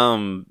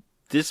 So,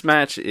 this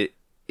match,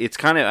 it's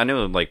kind of, I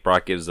know like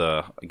Brock gets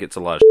a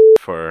lot of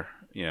for,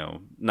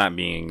 not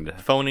being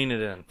phoning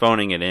it in.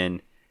 phoning it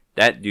in.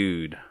 That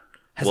dude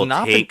will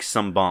not take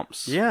some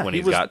bumps when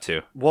he's got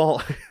to.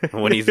 Well,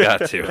 When he's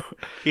got to.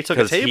 he took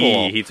a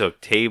table. He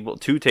took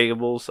two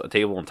tables, a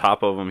table on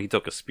top of him. He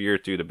took a spear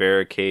through the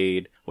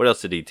barricade. What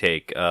else did he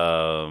take?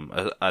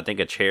 I think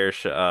a chair,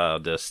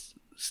 the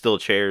steel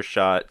chair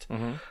shot.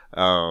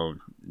 Mm-hmm.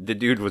 The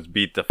dude was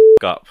beat the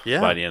up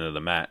by the end of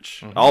the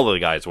match. Mm-hmm. All the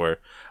guys were.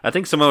 I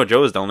think Samoa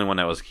Joe was the only one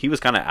he was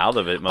kind of out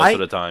of it most of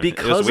the time.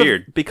 It was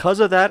weird. Because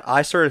of that,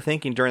 I started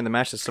thinking during the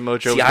match that Samoa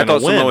Joe was I going to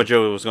thought win. Samoa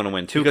Joe was going to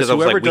win too, Because because I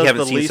was whoever like, we does haven't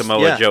the seen least-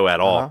 Samoa yeah. Joe at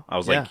all. Uh-huh. I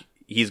was like,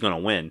 he's going to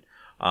win.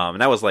 And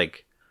that was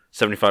like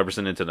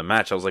 75% into the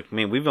match, I was like,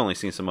 man, we've only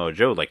seen Samoa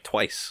Joe like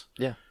twice.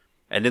 Yeah.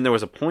 And then there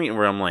was a point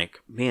where I'm like,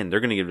 man, they're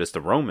going to give this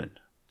to Roman.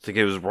 It's like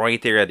it was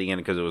right there at the end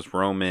because it was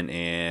Roman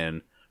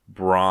and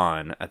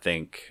Braun, I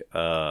think,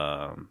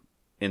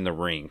 in the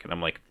ring. And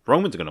I'm like,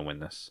 Roman's going to win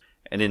this.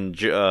 And then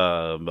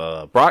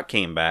Brock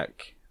came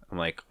back. I'm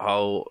like,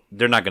 oh,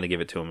 they're not going to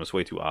give it to him. It's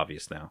way too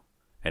obvious now.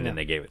 And then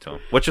they gave it to him,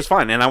 which is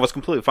fine. And I was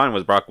completely fine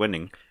with Brock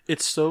winning.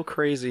 It's so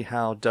crazy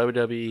how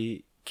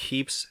WWE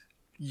keeps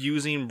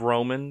using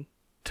Roman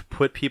to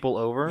put people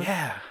over.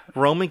 Yeah.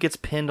 Roman gets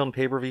pinned on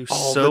pay-per-view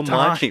All so the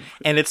time. much.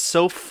 And it's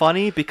so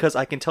funny because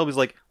I can tell he's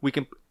like,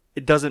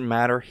 it doesn't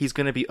matter. He's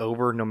going to be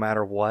over no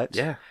matter what.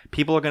 Yeah.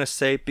 People are going to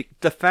say,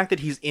 the fact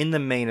that he's in the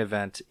main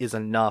event is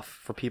enough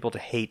for people to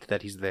hate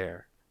that he's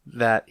there.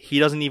 That he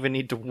doesn't even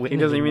need to win. He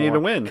doesn't even need to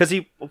win.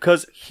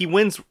 Because he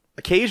wins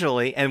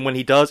occasionally, and when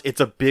he does, it's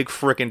a big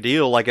freaking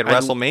deal. Like at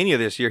WrestleMania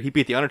this year, he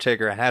beat The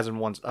Undertaker and hasn't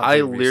won. I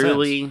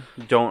literally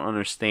don't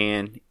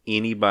understand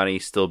anybody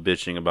still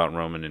bitching about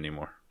Roman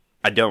anymore.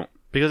 I don't.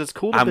 Because it's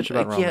cool to bitch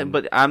about Roman. Yeah,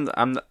 but I'm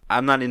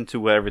not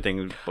into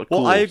everything. But well,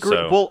 cool, I agree.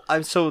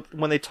 So. So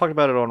when they talked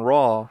about it on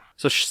Raw,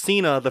 so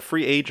Cena, the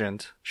free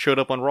agent, showed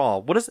up on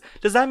Raw.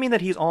 Does that mean that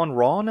he's on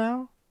Raw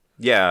now?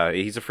 Yeah,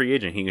 he's a free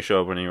agent. He can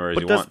show up anywhere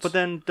he wants. But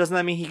then doesn't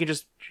that mean he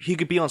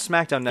could be on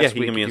SmackDown next week?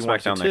 Yeah, he can be on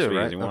SmackDown next week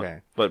as he wants. Okay.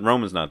 But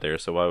Roman's not there,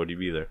 so why would he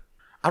be there?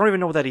 I don't even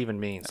know what that even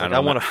means. Like, I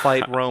want to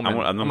fight Roman.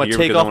 I'm going to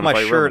take off off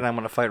my shirt and I'm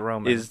going to fight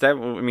Roman. Is that?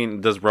 I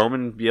mean, does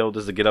Roman be able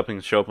to get up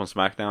and show up on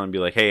SmackDown and be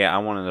like, "Hey, I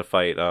wanted to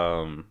fight"?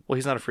 Well,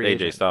 he's not a free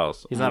agent. AJ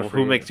Styles. He's not a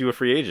free Who makes you a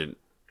free agent?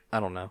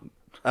 I don't know.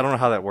 I don't know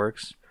how that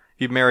works.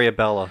 You marry a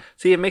Bella.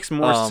 See, it makes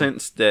more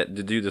sense to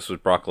do this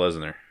with Brock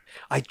Lesnar.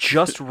 I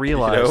just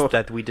realized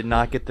that we did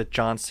not get the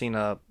John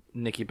Cena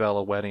Nikki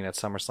Bella wedding at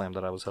SummerSlam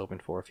that I was hoping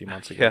for a few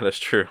months ago. Yeah, that's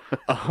true.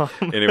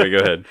 Anyway, go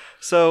ahead.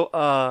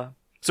 So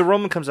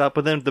Roman comes out,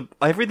 but then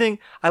everything.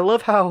 I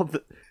love how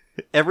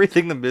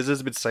everything the Miz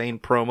has been saying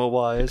promo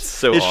wise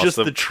is awesome. Just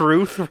the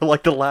truth for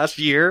like the last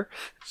year.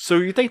 So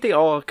you think they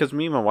all? Because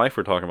me and my wife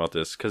were talking about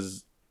this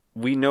because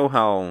we know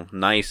how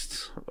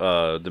nice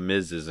the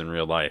Miz is in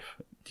real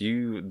life.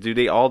 Do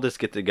they all just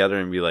get together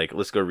and be like,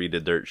 let's go read the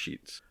dirt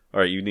sheets? All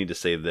right, you need to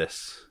say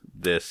this,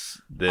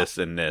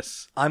 and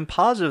this. I'm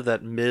positive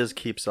that Miz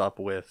keeps up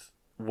with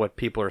what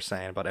people are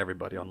saying about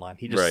everybody online.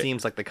 He just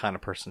seems like the kind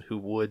of person who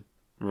would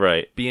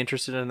be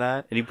interested in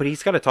that. But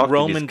he's got to talk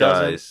to these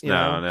guys.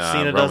 No,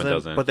 Cena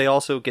doesn't. But they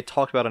also get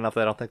talked about enough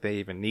that I don't think they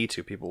even need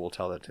to. People will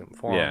tell that to him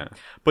for him.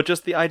 But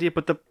just the idea,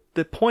 but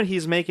the point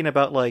he's making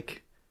about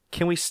like,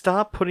 can we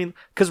stop putting...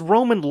 Because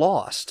Roman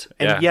lost,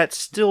 and yet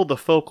still the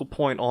focal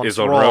point on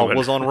Raw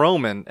was on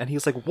Roman. And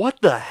he's like, what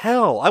the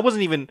hell? I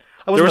wasn't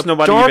there was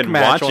nobody even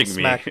watching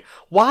me.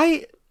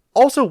 Why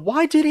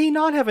did he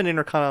not have an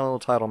Intercontinental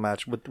title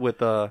match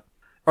with Are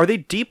they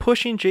deep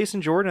pushing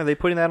Jason Jordan? Are they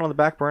putting that on the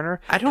back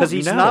burner? I don't know. Because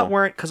he's not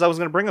wearing... Because I was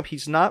going to bring up,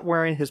 he's not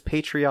wearing his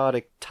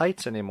patriotic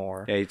tights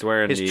anymore. Yeah, he's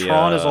wearing his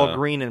Tron is all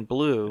green and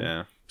blue.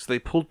 Yeah. So they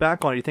pulled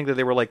back on it. You think that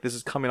they were like, this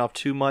is coming off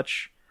too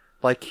much...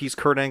 Like he's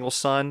Kurt Angle's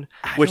son,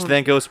 which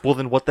then goes, well,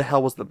 then what the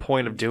hell was the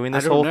point of doing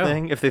this whole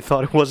thing if they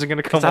thought it wasn't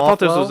going to come off? I thought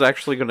this was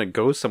actually going to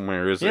go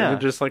somewhere. It was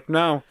just like,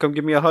 no, come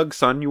give me a hug,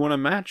 son. You want a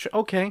match?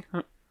 Okay.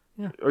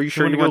 Yeah. Are you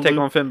sure you want to take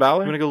on Finn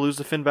Balor? You want to go lose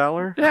to Finn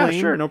Balor? Yeah, clean?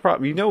 Sure, no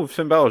problem. You know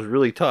Finn Balor's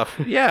really tough.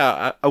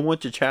 Yeah, I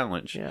want to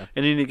challenge. Yeah.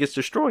 And then he gets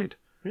destroyed.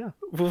 Yeah.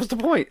 What was the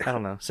point? I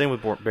don't know. Same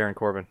with Baron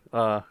Corbin.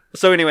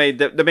 So anyway,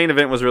 the main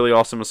event was really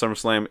awesome at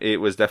SummerSlam. It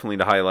was definitely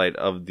the highlight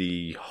of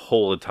the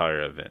whole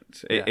entire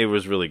event. It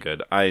was really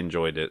good. I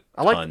enjoyed it.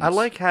 I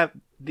like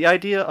the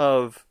idea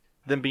of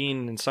them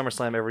being in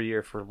SummerSlam every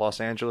year for Los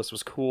Angeles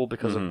was cool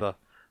because of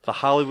the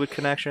Hollywood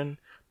connection.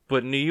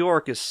 But New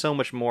York is so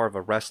much more of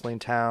a wrestling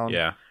town.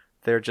 Yeah.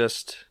 They're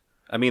just...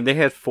 I mean, they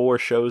had 4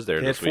 shows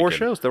there this weekend. They had 4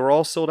 shows. They were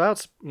all sold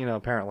out,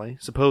 apparently.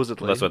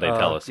 Supposedly. Well, that's what they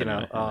tell us.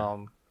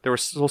 They were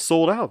still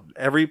sold out.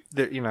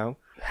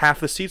 Half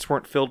the seats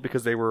weren't filled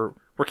because they were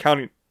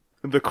counting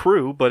the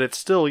crew, but it's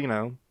still,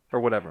 or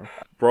whatever.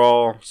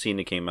 Brawl,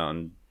 Cena came out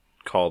and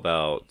called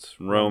out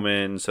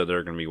Roman, so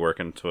they're going to be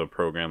working to a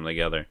program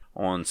together.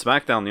 On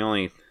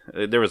SmackDown,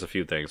 there was a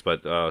few things,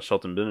 but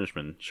Shelton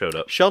Benjamin showed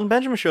up.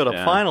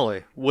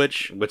 Finally,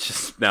 which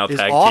is now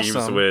tag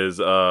teams with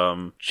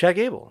Chad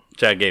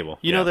Gable.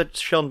 You know that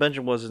Shelton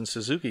Benjamin was in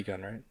Suzuki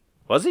Gun, right?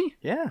 Was he?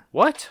 Yeah.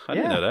 What? I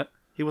didn't know that.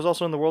 He was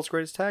also in the World's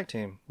Greatest Tag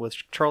Team with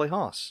Charlie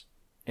Haas.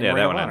 That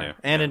one I knew.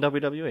 And in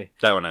WWE.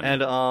 That one I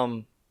knew.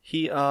 And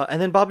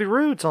and then Bobby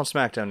Roode's on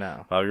SmackDown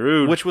now. Bobby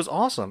Roode, which was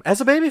awesome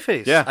as a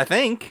babyface. Yeah, I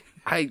think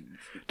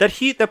that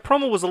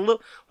promo was a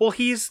little. Well,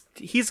 he's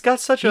got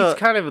such he's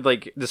kind of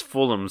like this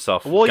full of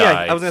himself. Well,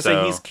 guy, I was gonna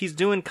say he's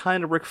doing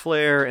kind of Ric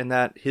Flair in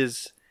that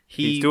he's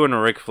doing a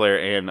Ric Flair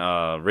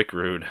and Rick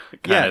Rude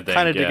kind of thing.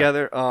 Kind of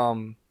together.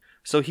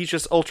 So he's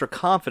just ultra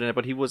confident,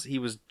 but he was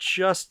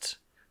just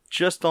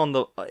on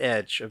the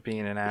edge of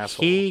being an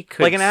asshole. He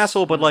could like an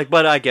asshole, but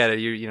I get it.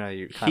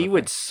 He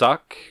would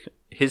suck.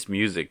 His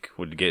music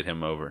would get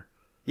him over.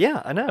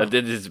 Yeah, I know. It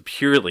is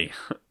purely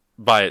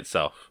by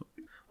itself.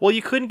 Well,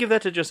 you couldn't give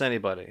that to just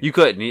anybody. You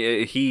couldn't.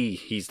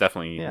 He's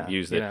definitely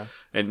used it. You know.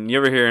 And you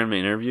ever hear him in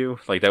an interview?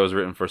 Like, that was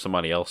written for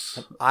somebody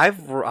else? I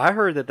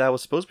heard that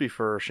was supposed to be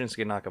for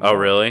Shinsuke Nakamura. Oh,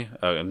 really?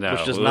 No.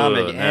 Which does not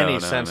make any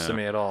sense to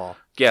me at all.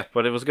 Yeah,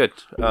 but it was good.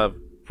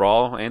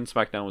 Raw and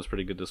SmackDown was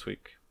pretty good this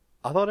week.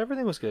 I thought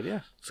everything was good,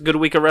 yeah. It's a good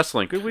week of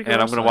wrestling. Good week of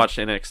and wrestling. I'm going to watch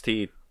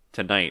NXT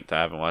tonight. I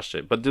haven't watched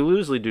it. But they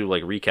usually do,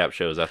 like, recap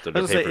shows after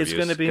the pay-per-views. It's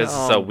going to be... Because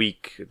it's a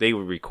week. They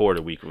would record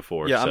a week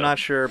before. Yeah, so. I'm not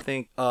sure. I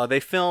think they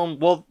film...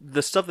 Well,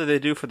 the stuff that they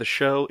do for the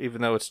show,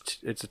 even though it's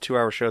a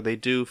 2-hour show, they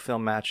do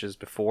film matches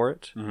before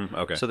it. Mm-hmm.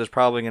 Okay. So there's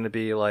probably going to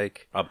be,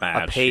 like, a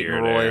match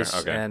Peyton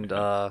Royce and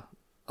a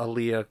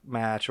Leah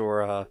match,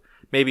 or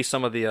maybe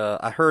some of the...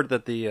 I heard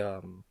that the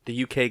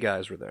UK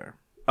guys were there.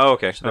 Oh,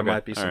 okay. So there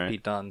might be some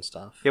Pete Dunne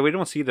stuff. Yeah, we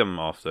don't see them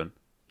often.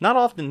 Not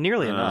often,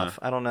 nearly enough.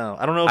 I don't know.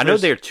 I know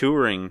they're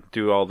touring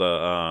through all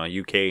the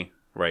UK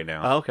right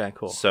now. Oh, okay,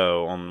 cool.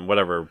 So on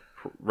whatever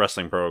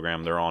wrestling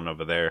program they're on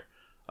over there,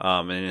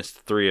 and it's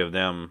 3 of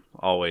them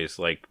always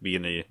like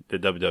being the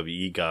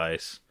WWE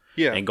guys,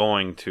 and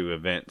going to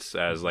events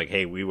as like,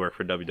 hey, we work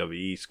for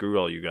WWE. Screw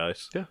all you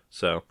guys. Yeah.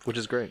 So which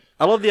is great.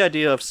 I love the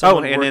idea of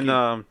someone.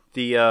 Then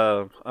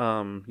the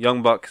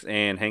Young Bucks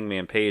and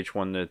Hangman Page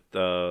won the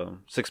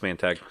 6-man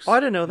tag. Oh, I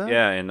didn't know that.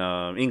 Yeah,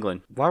 in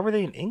England. Why were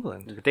they in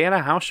England? They had a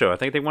house show. I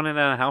think they won it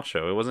at a house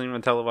show. It wasn't even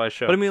a televised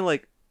show. But I mean,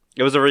 like,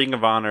 it was a Ring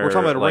of Honor. We're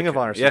talking about a Ring of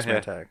Honor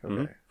 6-man tag. Okay.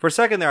 Mm-hmm. For a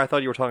second there, I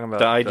thought you were talking about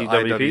the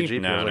IWGP.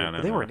 IWGP.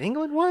 No. They were in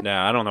England. What? No,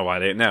 I don't know why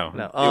they. No.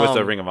 It was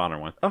the Ring of Honor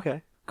one.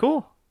 Okay,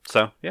 cool.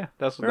 So yeah,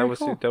 that was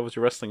cool. That was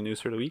your wrestling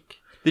news for the week.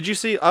 Did you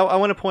see? I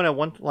want to point out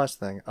one last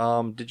thing.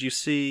 Did you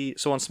see?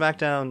 So on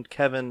SmackDown,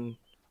 Kevin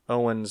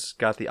Owens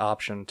got the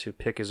option to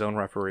pick his own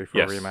referee for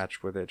a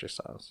rematch with AJ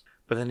Styles,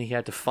 but then he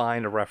had to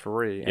find a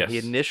referee, and he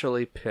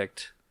initially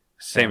picked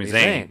Sami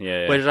Zayn,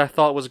 which I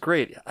thought was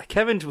great.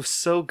 Kevin was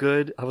so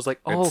good. I was like,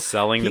 oh, it's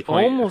selling the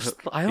point. I almost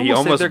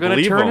think they're going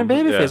to turn him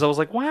babyface. Yeah. I was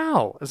like,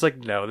 wow. It's like,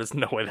 no, there's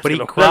no way. That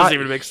doesn't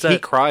even make sense. He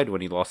cried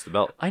when he lost the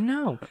belt. I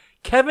know.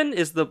 Kevin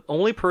is the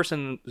only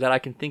person that I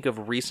can think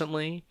of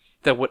recently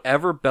that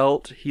whatever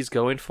belt he's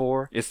going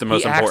for, it's the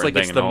most important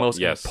thing. It's the most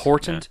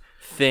important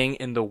thing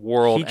in the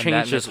world. He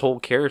changed his whole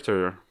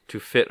character to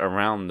fit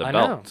around the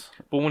belt.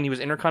 Know. But when he was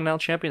Intercontinental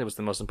Champion, it was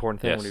the most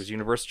important thing. When he was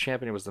Universal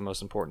Champion, it was the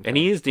most important thing. And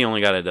he is the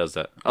only guy that does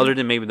that, other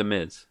than maybe The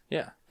Miz.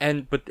 Yeah.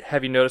 But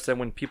have you noticed that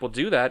when people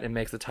do that, it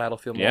makes the title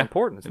feel more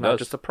important? It's not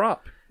just a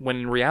prop. When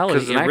in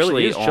reality, it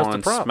really is just a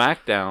prop. On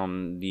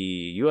SmackDown, the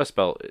U.S.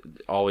 belt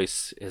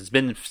always has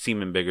been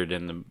seeming bigger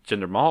than the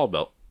Jinder Mahal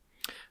belt.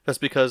 That's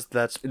because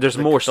there's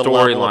more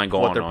storyline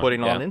going on. What they're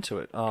putting on into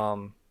it.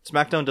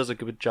 SmackDown does a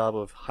good job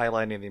of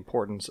highlighting the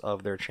importance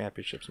of their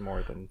championships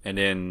more than. And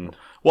then,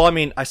 well, I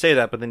mean, I say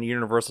that, but then the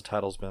Universal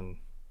title's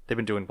they've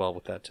been doing well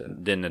with that too.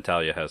 Then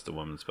Natalya has the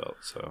women's belt,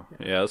 so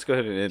yeah, let's go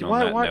ahead and end on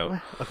that note.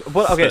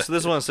 Okay, so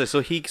this is what I say.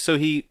 So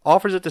he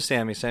offers it to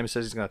Sami. Sami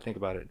says he's going to think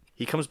about it.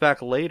 He comes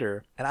back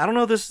later, and I don't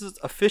know if this is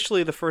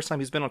officially the first time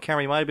he's been on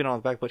camera. He might have been on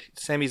the back, but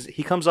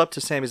he comes up to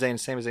Sami Zayn,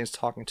 and Sami Zayn's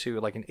talking to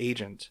like an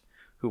agent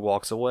who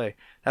walks away.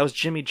 That was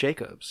Jimmy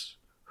Jacobs,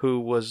 who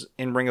was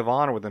in Ring of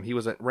Honor with him. He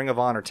was at Ring of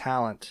Honor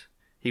Talent.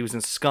 He was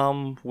in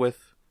Scum with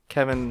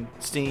Kevin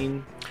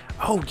Steen.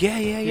 Oh,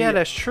 yeah,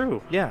 that's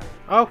true. Yeah.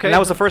 Okay. And that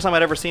was the first time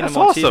I'd ever seen him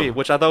on TV,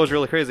 which I thought was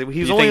really crazy.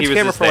 He was only on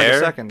camera for like a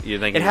second. You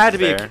think it had to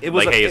be? It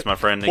was like, hey, it's my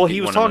friend. Well, he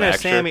was talking to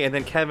Sami, and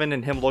then Kevin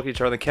and him looked at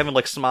each other. And Kevin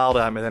like smiled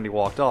at him, and then he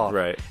walked off.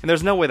 Right. And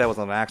there's no way that was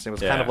an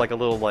accident. It was kind of like a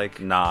little like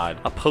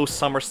nod, a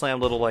post SummerSlam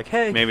little like,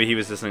 hey. Maybe he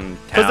was just in town.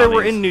 Because they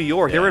were in New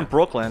York. They were in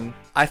Brooklyn.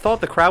 I thought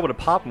the crowd would have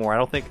popped more. I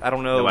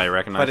don't know. Nobody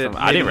recognized him.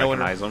 I didn't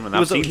recognize him, and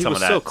I've seen some of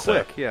that. He was so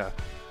quick. Yeah.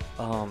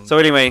 So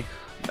anyway,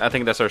 I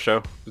think that's our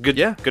show. Good.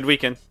 Yeah. Good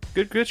weekend.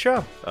 Good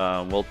show.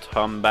 We'll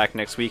come back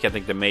next week. I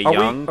think the Mae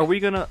Young. Are we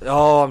gonna?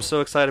 Oh, I'm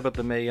so excited about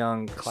the Mae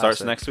Young Classic.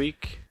 Starts next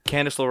week.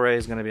 Candice LeRae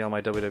is going to be on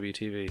my WWE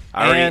TV.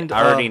 I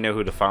already know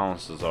who the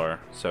finalists are,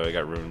 so it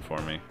got ruined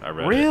for me. I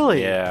read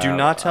really? It. Yeah. Do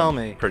not tell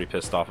me. Pretty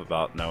pissed off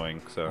about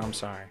knowing. So I'm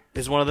sorry.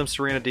 Is one of them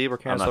Serena Deeb or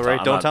Candice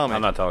LeRae? Don't tell me.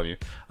 I'm not telling you.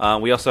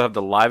 We also have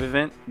the live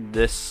event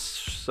this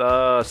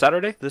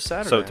Saturday.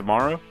 So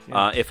tomorrow,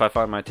 if I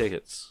find my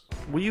tickets.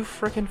 Will you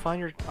freaking find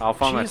your? I'll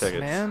find my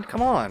tickets, man.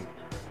 Come on.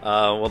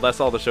 Well,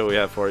 that's all the show we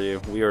have for you.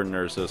 We are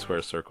Nerds of the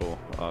Square Circle.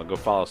 Go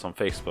follow us on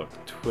Facebook,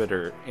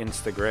 Twitter,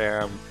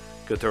 Instagram.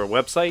 Go to our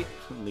website,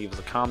 leave us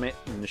a comment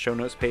in the show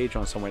notes page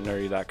on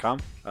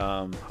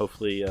somewherenerdy.com.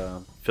 Hopefully,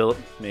 Philip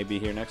may be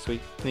here next week.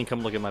 Can you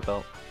come look at my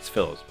belt? It's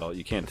Philip's belt.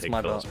 You can't take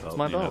Philip's belt. It's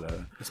my belt.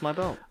 It's my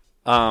belt.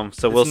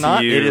 So we'll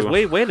see you. It is.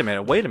 Wait a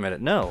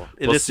minute. No.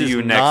 We'll see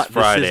you next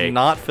Friday. This is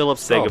not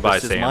Philip's belt. Say goodbye,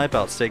 Sam. This is my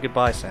belt. Say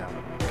goodbye,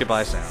 Sam.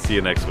 Goodbye, Sam. See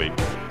you next week.